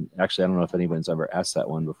question. Actually, I don't know if anyone's ever asked that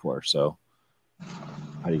one before. So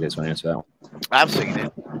how do you guys want to answer that one? I've seen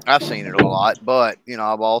it. I've seen it a lot, but you know,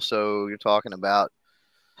 I've also, you're talking about,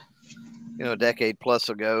 you know, a decade plus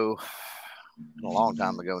ago, a long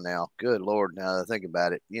time ago now. Good Lord, now that I think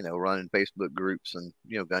about it, you know, running Facebook groups and,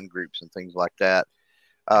 you know, gun groups and things like that.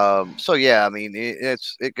 So yeah, I mean,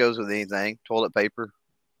 it goes with anything, toilet paper,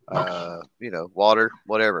 you know, water,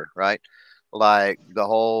 whatever, right? Like the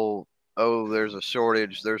whole, oh, there's a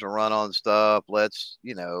shortage, there's a run on stuff. Let's,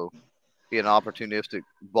 you know, be an opportunistic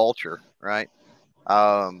vulture, right?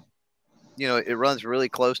 You know, it runs really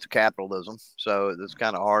close to capitalism, so it's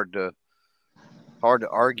kind of hard to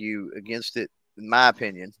argue against it, in my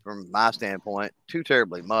opinion, from my standpoint, too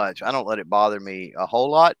terribly much. I don't let it bother me a whole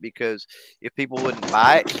lot because if people wouldn't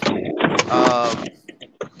buy it,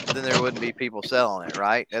 then there wouldn't be people selling it,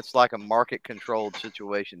 right? That's like a market controlled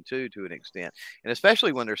situation too, to an extent, and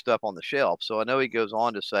especially when there's stuff on the shelf. So I know he goes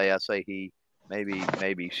on to say, I say he,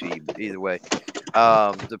 maybe she, either way,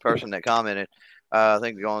 the person that commented, I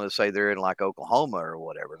think they're going to say they're in like Oklahoma or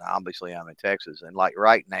whatever. Now, obviously, I'm in Texas, and like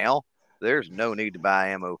right now, there's no need to buy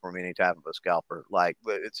ammo from any type of a scalper. Like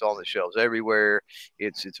it's on the shelves everywhere.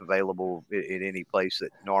 It's available in any place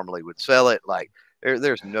that normally would sell it. Like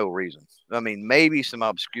there's no reason. I mean, maybe some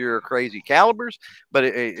obscure, crazy calibers, but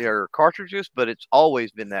or cartridges, but it's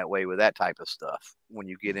always been that way with that type of stuff. When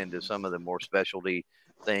you get into some of the more specialty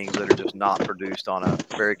things that are just not produced on a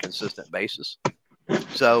very consistent basis.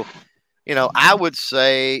 So, you know, I would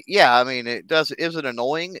say, yeah, I mean, is it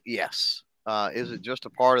annoying? Yes. Is it just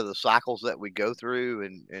a part of the cycles that we go through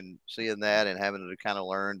and seeing that and having to kind of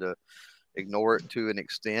learn to ignore it to an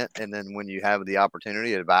extent? And then when you have the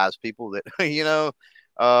opportunity to advise people that, you know,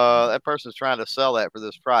 that person's trying to sell that for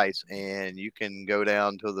this price, and you can go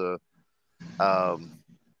down to the,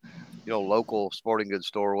 you know, local sporting goods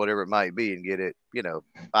store, whatever it might be, and get it, you know,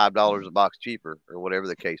 $5 a box cheaper or whatever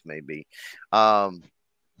the case may be.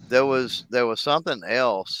 There was something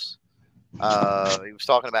else. He was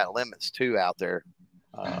talking about limits too out there.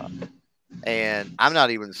 And I'm not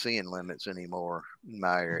even seeing limits anymore in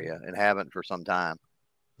my area and haven't for some time.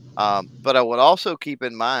 But I would also keep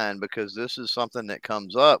in mind, because this is something that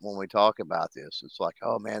comes up when we talk about this. It's like,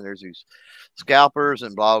 oh man, there's these scalpers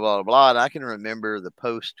and blah, blah, blah. And I can remember the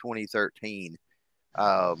post 2013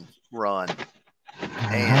 run.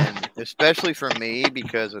 And especially for me,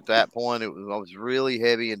 because at that point I was really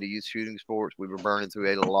heavy into youth shooting sports. We were burning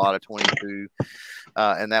through a lot of 22,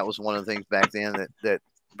 and that was one of the things back then that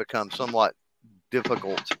become somewhat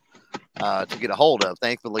difficult to get a hold of.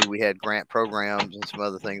 Thankfully, we had grant programs and some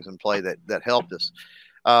other things in play that helped us.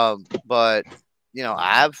 But you know,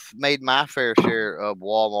 I've made my fair share of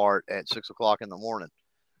Walmart at 6 o'clock in the morning.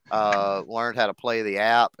 Learned how to play the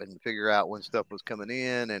app and figure out when stuff was coming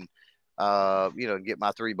in, and you know, get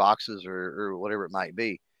my 3 boxes or whatever it might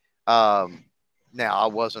be. Now, I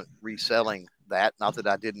wasn't reselling that. Not that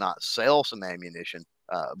I did not sell some ammunition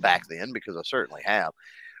back then, because I certainly have.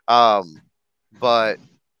 But,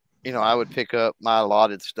 you know, I would pick up my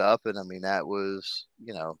allotted stuff. And I mean, that was,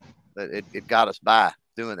 you know, it got us by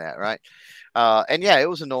doing that, right? And yeah, it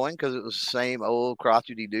was annoying because it was the same old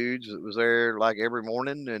crotchety dudes that was there like every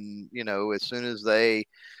morning. And, you know, as soon as they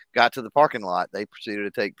got to the parking lot, they proceeded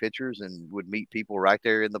to take pictures and would meet people right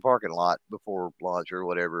there in the parking lot before lunch or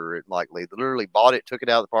whatever. It likely literally bought it, took it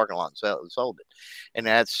out of the parking lot and sold it. And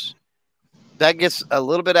that gets a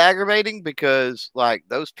little bit aggravating, because like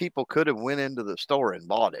those people could have went into the store and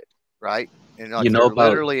bought it, right? And like, You know, they're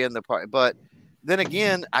literally in the park, but then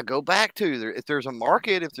again, I go back to there. If there's a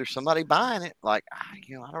market, if there's somebody buying it, like I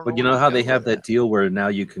don't know. But you know how they have that deal where now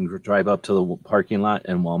you can drive up to the parking lot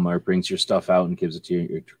and Walmart brings your stuff out and gives it to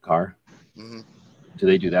your car. Mm-hmm. Do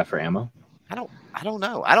they do that for ammo? I don't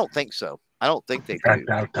know. I don't think so. I don't think they do.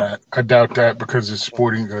 I doubt that because it's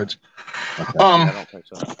sporting goods. Okay. I don't think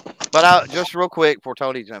so. But just real quick before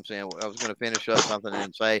Tony jumps in, I was going to finish up something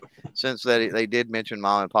and say, since they did mention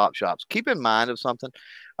mom and pop shops, keep in mind of something.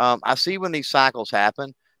 I see when these cycles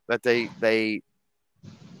happen that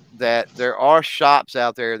that there are shops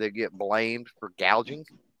out there that get blamed for gouging,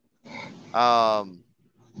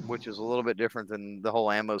 which is a little bit different than the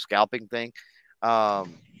whole ammo scalping thing.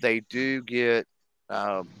 They do get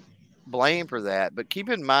blamed for that, but keep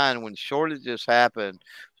in mind when shortages happen,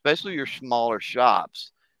 especially your smaller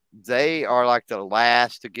shops, they are like the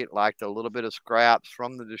last to get like the little bit of scraps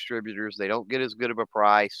from the distributors. They don't get as good of a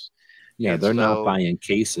price. Yeah, they're not buying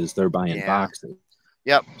cases, they're buying boxes.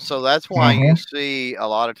 Yep. So that's why you see a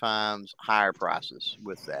lot of times higher prices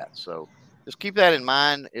with that. So just keep that in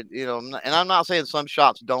mind. And I'm not saying some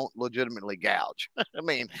shops don't legitimately gouge. I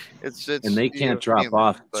mean, it's and they can't drop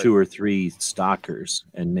off 2 or 3 stockers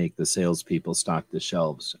and make the salespeople stock the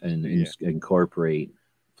shelves and incorporate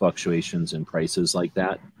fluctuations in prices like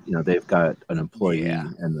that. They've got an employee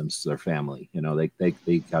and their family.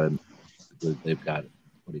 They've got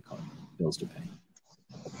what do you call it? Bills to pay.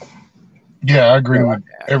 Yeah, I agree with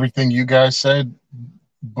everything you guys said,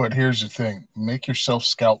 but here's the thing. Make yourself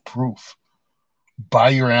scalp proof. Buy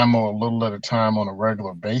your ammo a little at a time on a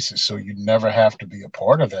regular basis so you never have to be a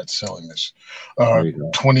part of that silliness.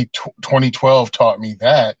 2012 taught me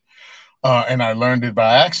that, and I learned it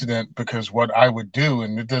by accident because what I would do,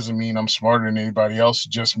 and it doesn't mean I'm smarter than anybody else,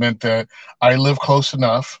 it just meant that I live close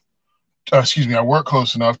enough, I work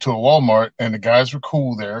close enough to a Walmart, and the guys were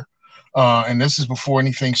cool there. And this is before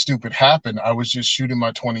anything stupid happened. I was just shooting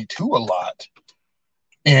my 22 a lot.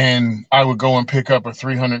 And I would go and pick up a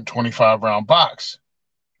 325 round box.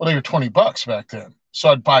 Well, they were $20 back then. So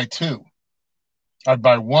I'd buy 2. I'd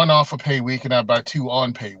buy 1 off of pay week and I'd buy 2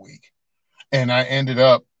 on pay week. And I ended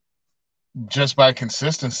up, just by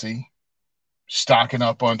consistency, stocking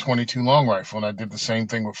up on 22 long rifle. And I did the same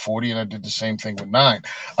thing with 40 and I did the same thing with 9.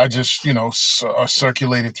 I just,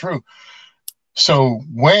 circulated through. So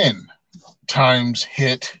when times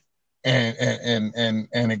hit and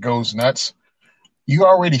it goes nuts, you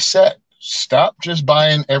already set. Stop just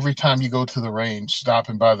buying every time you go to the range,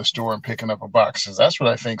 stopping by the store and picking up a box. Because that's what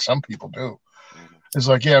I think some people do. It's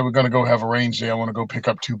like, yeah, we're going to go have a range day. I want to go pick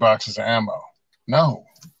up 2 boxes of ammo. No,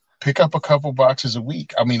 pick up a couple boxes a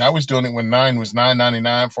week. I mean, I was doing it when 9 was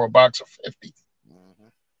 $9.99 for a box of 50.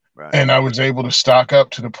 Right. And I was able to stock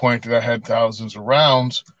up to the point that I had thousands of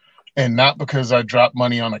rounds. And not because I dropped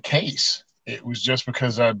money on a case. It was just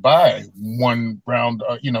because I'd buy 1 round,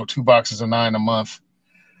 2 boxes of 9 a month.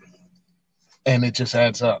 And it just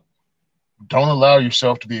adds up. Don't allow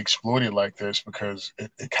yourself to be exploited like this because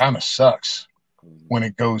it kind of sucks when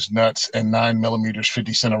it goes nuts and 9mm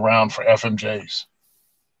 50 cents a round for FMJs.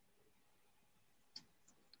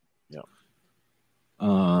 Yeah.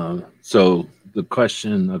 So the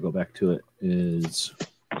question, I'll go back to it, is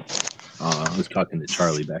I was talking to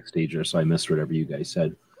Charlie backstage, so I missed whatever you guys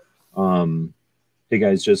said. Hey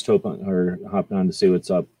guys, just hopped on to say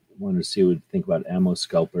what's up. Wanted to see what you think about ammo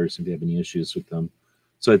scalpers, if you have any issues with them.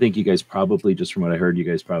 So I think you guys probably, just from what I heard, you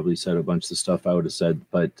guys probably said a bunch of the stuff I would have said,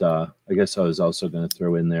 but I guess I was also going to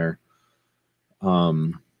throw in there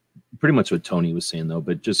pretty much what Tony was saying, though,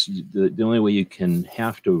 but just the only way you can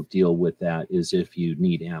have to deal with that is if you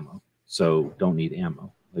need ammo. So don't need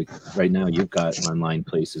ammo. Like right now, you've got online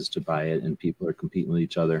places to buy it, and people are competing with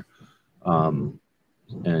each other.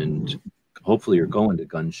 And hopefully you're going to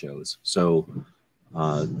gun shows. So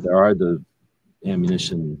there are the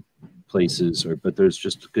ammunition places, but there's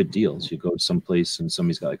just good deals. You go to some place and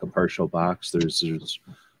somebody's got like a partial box. There's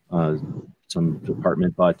some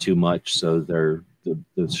department bought too much, so the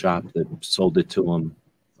shop that sold it to them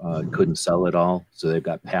couldn't sell it all, so they've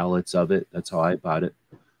got pallets of it. That's how I bought it.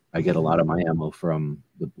 I get a lot of my ammo from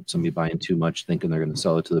somebody buying too much, thinking they're going to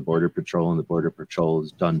sell it to the Border Patrol, and the Border Patrol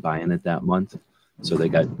is done buying it that month. So they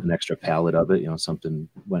got an extra pallet of it. Something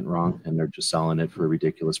went wrong, and they're just selling it for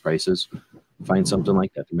ridiculous prices. Find something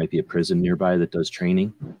like that. There might be a prison nearby that does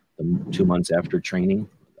training. 2 months after training,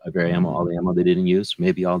 all the ammo they didn't use.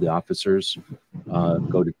 Maybe all the officers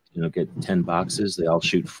go to get 10 boxes. They all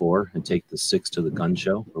shoot 4 and take the 6 to the gun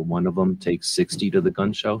show, or one of them takes 60 to the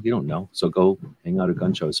gun show. You don't know. So go hang out at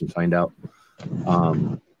gun shows and find out.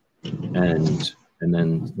 And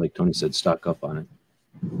then, like Tony said, stock up on it.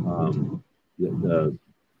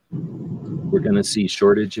 we're going to see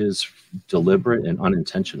shortages, deliberate and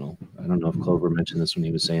unintentional. I don't know if Clover mentioned this when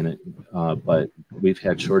he was saying it, but we've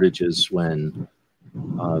had shortages when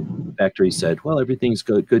factory said, well, everything's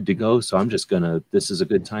good to go, so I'm just gonna, this is a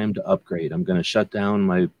good time to upgrade. I'm gonna shut down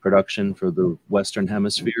my production for the Western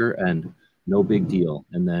Hemisphere, and no big deal.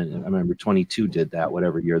 And then I remember 22 did that,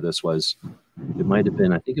 whatever year this was. It might have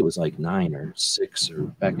been, I think it was like 9 or 6 or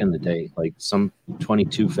back in the day, like some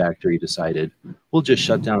 22 factory decided, we'll just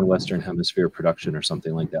shut down Western Hemisphere production or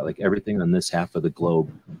something like that. Like everything on this half of the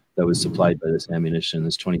globe that was supplied by this ammunition,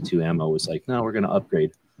 this 22 ammo, was like, no, we're going to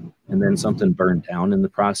upgrade. And then something burned down in the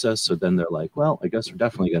process. So then they're like, well, I guess we're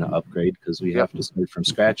definitely going to upgrade because we have to start from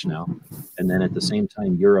scratch now. And then at the same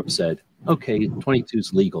time, Europe said, okay, 22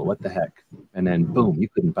 is legal. What the heck? And then boom, you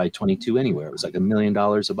couldn't buy 22 anywhere. It was like $1 million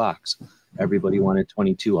a box. Everybody wanted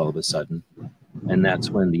 22 all of a sudden. And that's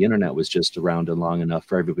when the internet was just around and long enough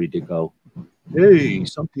for everybody to go, hey,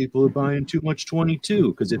 some people are buying too much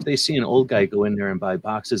 22. Because if they see an old guy go in there and buy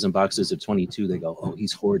boxes and boxes of 22, they go, oh,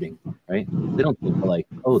 he's hoarding, right? They don't think like,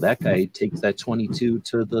 oh, that guy takes that 22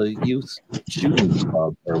 to the youth shooting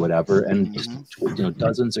club or whatever, and just,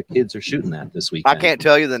 dozens of kids are shooting that this weekend. I can't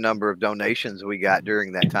tell you the number of donations we got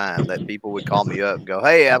during that time that people would call me up and go,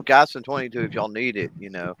 hey, I've got some 22 if y'all need it,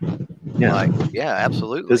 Yeah. Like, yeah,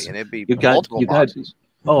 absolutely. And it'd be multiple boxes.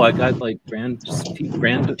 I got like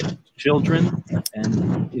grandchildren,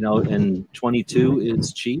 and and 22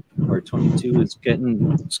 is cheap, or 22 is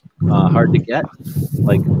getting hard to get.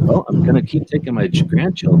 Like, well, I'm gonna keep taking my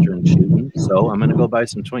grandchildren shooting, so I'm gonna go buy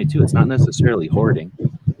some 22. It's not necessarily hoarding,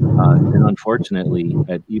 and unfortunately,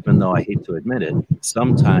 even though I hate to admit it,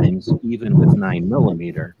 sometimes even with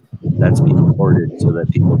 9mm, that's being hoarded so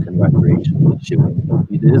that people can recreationally shoot.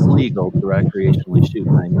 It is legal to recreationally shoot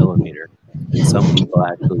 9mm. And some people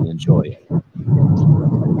actually enjoy it.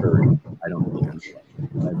 I've heard. I don't believe it.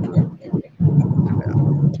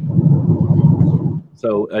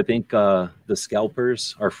 So I think the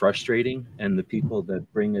scalpers are frustrating, and the people that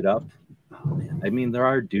bring it up, oh man, I mean, there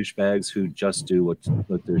are douchebags who just do what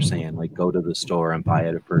they're saying, like go to the store and buy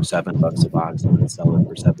it for $7 a box and then sell it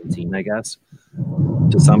for 17, I guess.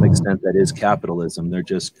 To some extent, that is capitalism. They're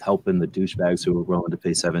just helping the douchebags who are willing to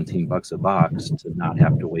pay $17 a box to not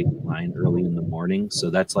have to wait in line early in the morning. So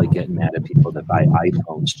that's like getting mad at people that buy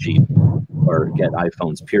iPhones cheap, or get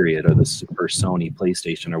iPhones, period, or the Super Sony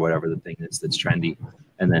PlayStation or whatever the thing is that's trendy,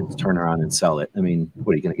 and then turn around and sell it. I mean,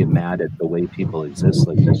 what, are you going to get mad at the way people exist?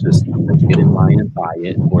 Like, that's just, get in line and buy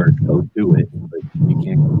it, or go do it. But you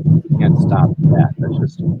can't stop that.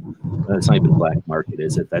 That's not even black market,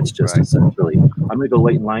 is it? That's just essentially, I'm going to go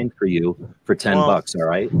wait in line for you for $10. All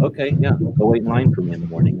right, okay, yeah, go wait in line for me in the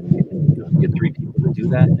morning, and we can get 3 people to do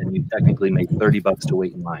that, and you technically make $30 to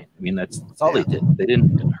wait in line. I mean, that's all they did. They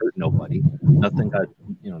didn't hurt nobody. Nothing got,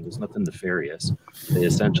 there's nothing nefarious. They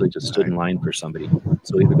essentially just stood in line for somebody.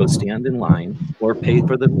 So either go stand in line or pay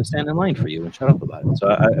for them to stand in line for you and shut up about it. So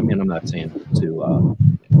I mean, I'm not saying to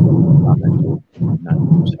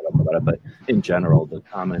not shut up about it, but in general, the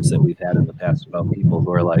comments that we've had in the past about people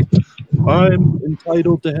who are like, I'm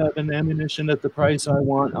entitled to have an ammunition at the price I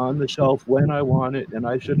want on the shelf when I want it, and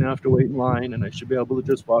I shouldn't have to wait in line, and I should be able to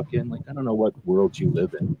just walk in. Like, I don't know what world you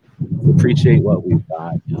live in. Appreciate what we've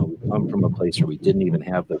got. We've come from a place where we didn't even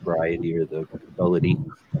have the variety or the ability.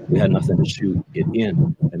 We had nothing to shoot it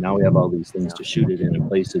in, and now we have all these things to shoot it in and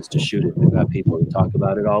places to shoot it. We've got people to talk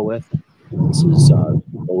about it all with. This is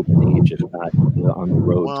golden age, if not on the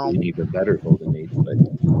road to an even better golden age. But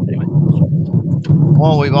anyway.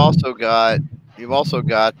 Well, you've also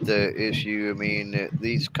got the issue. I mean,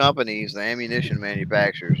 these companies, the ammunition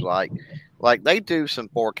manufacturers, like they do some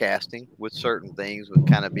forecasting with certain things, with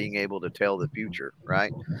kind of being able to tell the future,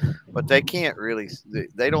 right? But they can't really,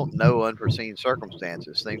 they don't know unforeseen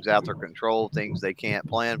circumstances, things out their control, things they can't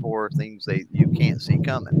plan for, things you can't see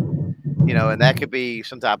coming. And that could be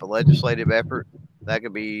some type of legislative effort. That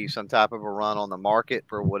could be some type of a run on the market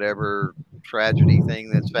for whatever tragedy thing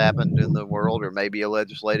that's happened in the world, or maybe a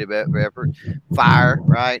legislative effort. Fire,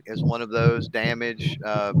 right, is one of those. Damage,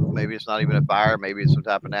 maybe it's not even a fire, maybe it's some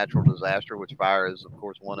type of natural disaster, which fire is, of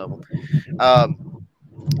course, one of them. And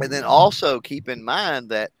then also keep in mind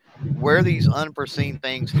that where these unforeseen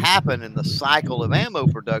things happen in the cycle of ammo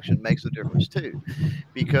production makes a difference too.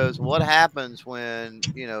 Because what happens when,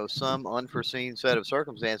 some unforeseen set of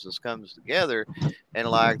circumstances comes together, and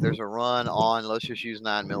like there's a run on, let's just use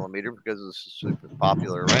 9mm because it's super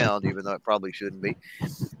popular around, even though it probably shouldn't be.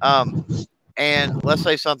 And let's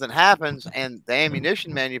say something happens, and the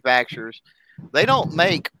ammunition manufacturers, they don't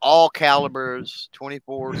make all calibers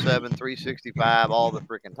 24/7, 365 all the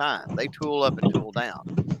freaking time. They tool up and tool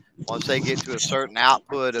down. Once they get to a certain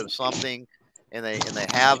output of something, and they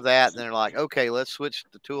have that, then they're like, okay, let's switch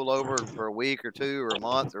the tool over for a week or two or a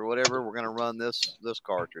month or whatever. We're going to run this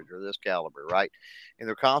cartridge or this caliber, right? And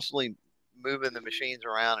they're constantly moving the machines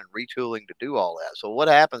around and retooling to do all that. So what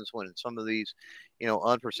happens when some of these,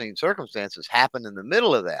 unforeseen circumstances happen in the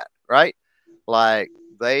middle of that, right? Like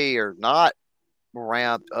they are not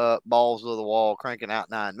ramped up, balls to the wall, cranking out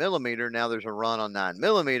 9mm. Now there's a run on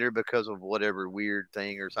 9mm because of whatever weird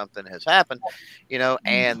thing or something has happened,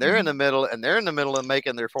 and they're in the middle of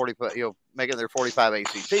making their 45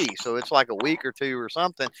 ACP. So it's like a week or two or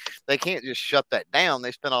something. They can't just shut that down.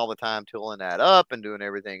 They spend all the time tooling that up and doing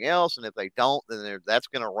everything else. And if they don't, then that's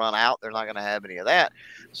going to run out. They're not going to have any of that.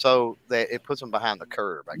 So it puts them behind the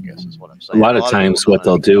curve, I guess is what I'm saying. A lot of times what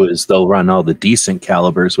they'll do is they'll run all the decent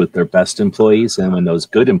calibers with their best employees. And when those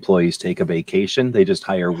good employees take a vacation, they just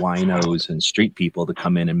hire winos and street people to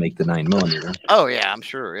come in and make the 9mm. Oh, yeah, I'm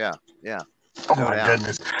sure. Yeah. Yeah. Oh, my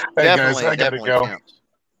goodness. Hey, guys, I got to go.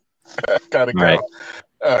 Gotta go. Right.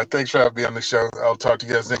 Thanks for having me on the show. I'll talk to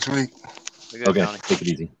you guys next week. Good, okay, Johnny. take it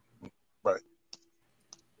easy. Bye.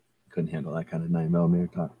 Couldn't handle that kind of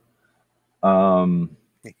 9mm talk.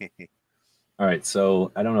 All right,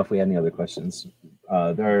 so I don't know if we had any other questions.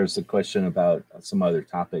 There's a question about some other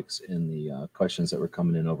topics in the questions that were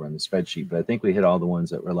coming in over on the spreadsheet, but I think we hit all the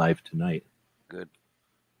ones that were live tonight. Good.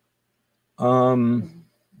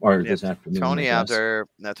 Or this afternoon. Tony out there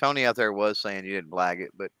was saying you didn't blag it,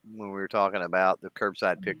 but when we were talking about the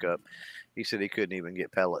curbside pickup, he said he couldn't even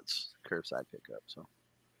get pellets curbside pickup. So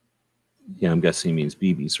yeah, I'm guessing he means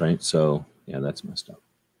BBs, right? So yeah, that's messed up.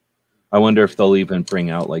 I wonder if they'll even bring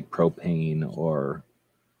out like propane or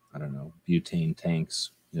I don't know, butane tanks.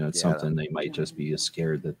 It's something they might just be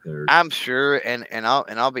scared that they're. I'm sure, and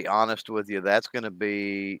I'll be honest with you, that's gonna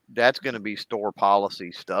be store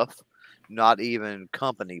policy stuff. Not even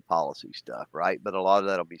company policy stuff, right? But a lot of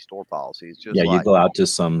that'll be store policies. Just you go out to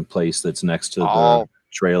some place that's next to the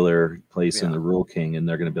trailer place in the Rural King, and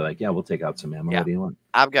they're going to be like, "Yeah, we'll take out some ammo. What do you want?"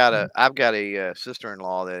 I've got a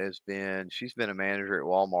sister-in-law that she's been a manager at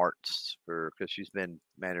Walmart because she's been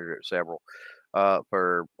manager at several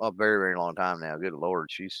for a very, very long time now. Good Lord,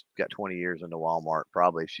 she's got 20 years into Walmart.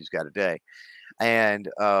 Probably she's got a day, and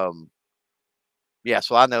yeah,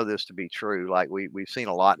 so I know this to be true. Like we've seen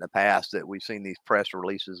a lot in the past that we've seen these press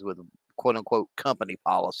releases with quote unquote company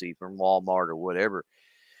policy from Walmart or whatever.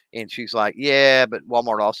 And she's like, yeah, but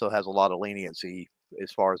Walmart also has a lot of leniency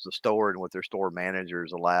as far as the store and what their store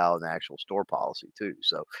managers allow in the actual store policy too.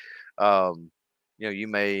 So, you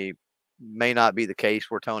may not be the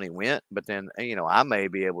case where Tony went, but then, I may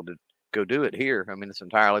be able to go do it here. I mean, it's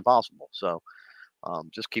entirely possible. So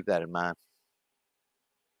just keep that in mind.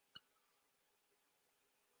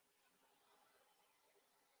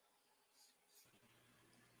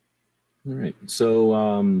 All right.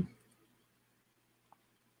 So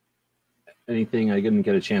anything I didn't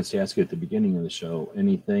get a chance to ask you at the beginning of the show,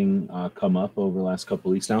 anything come up over the last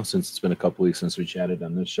couple of weeks now, since it's been a couple of weeks since we chatted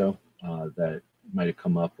on this show, that might have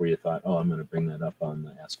come up where you thought, oh, I'm going to bring that up on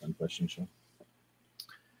the Ask Gun Question show?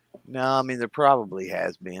 No, I mean, there probably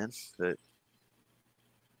has been, but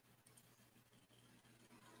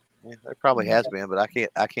there probably has been, but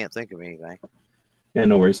I can't think of anything. Yeah,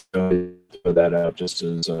 no worries. Throw that out just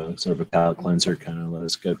as sort of a palate cleanser, kind of let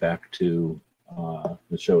us get back to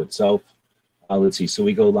the show itself. Let's see. So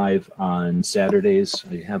we go live on Saturdays.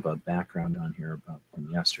 I have a background on here from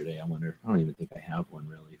yesterday. I don't even think I have one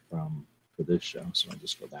really for this show. So I'll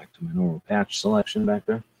just go back to my normal patch selection back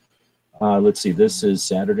there. Let's see. This is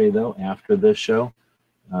Saturday, though. After this show,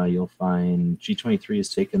 you'll find G23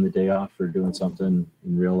 is taking the day off for doing something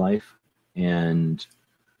in real life. And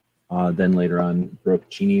then later on, Brooke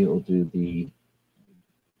Cheney will do the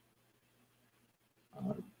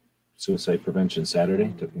Suicide Prevention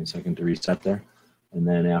Saturday. Took me a second to reset there. And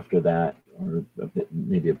then after that, or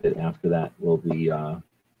maybe a bit after that, will be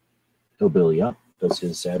Hillbilly Up. Does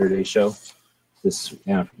his Saturday show.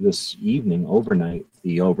 This evening, overnight,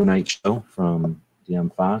 the overnight show from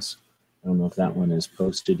DM Foss. I don't know if that one is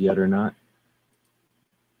posted yet or not.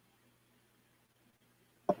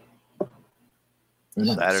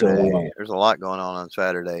 Saturday. So, there's a lot going on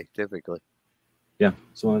Saturday, typically. Yeah,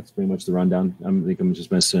 so that's pretty much the rundown. I think I'm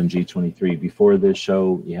just missing G23. Before this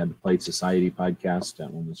show, you had the Polite Society podcast.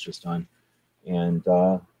 That one was just on. And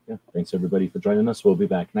yeah, thanks everybody for joining us. We'll be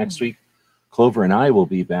back next week. Clover and I will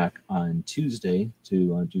be back on Tuesday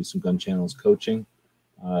to do some gun channels coaching.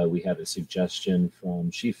 We had a suggestion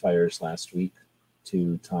from She Fires last week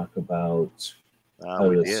to talk about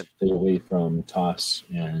how to stay away from toss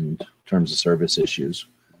and terms of service issues,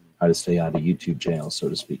 how to stay out of YouTube jail, so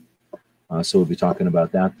to speak. So we'll be talking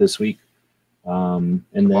about that this week. And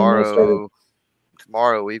then we'll start.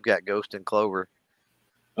 Tomorrow we've got Ghost and Clover.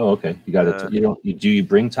 Oh, okay. You got it. Do you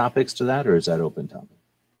bring topics to that, or is that open topic?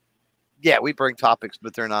 Yeah, we bring topics,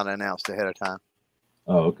 but they're not announced ahead of time.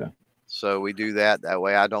 Oh, okay. So we do that. That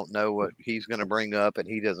way I don't know what he's going to bring up, and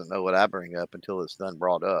he doesn't know what I bring up until it's done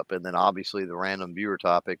brought up. And then obviously the random viewer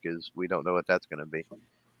topic is we don't know what that's going to be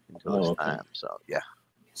until it's time. So, yeah.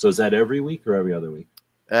 So is that every week or every other week?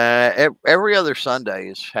 Every other Sunday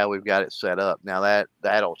is how we've got it set up. Now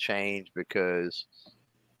that'll change because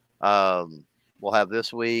we'll have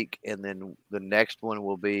this week, and then the next one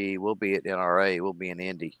we'll be at NRA. We'll be in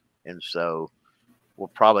Indy, and so we're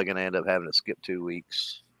probably going to end up having to skip 2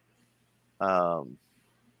 weeks. But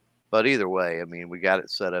either way, I mean, we got it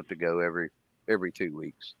set up to go every 2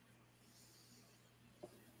 weeks.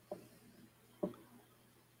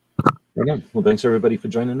 Well, thanks everybody for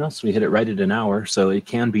joining us. We hit it right at an hour, so it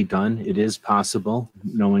can be done. It is possible.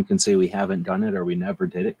 No one can say we haven't done it or we never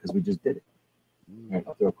did it because we just did it. All right,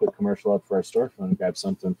 I'll throw a quick commercial up for our store. If you want to grab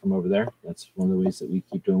something from over there, that's one of the ways that we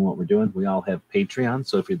keep doing what we're doing. We all have Patreon,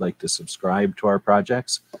 so if you'd like to subscribe to our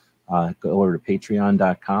projects, go over to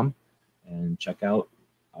patreon.com and check out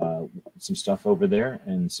some stuff over there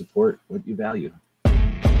and support what you value.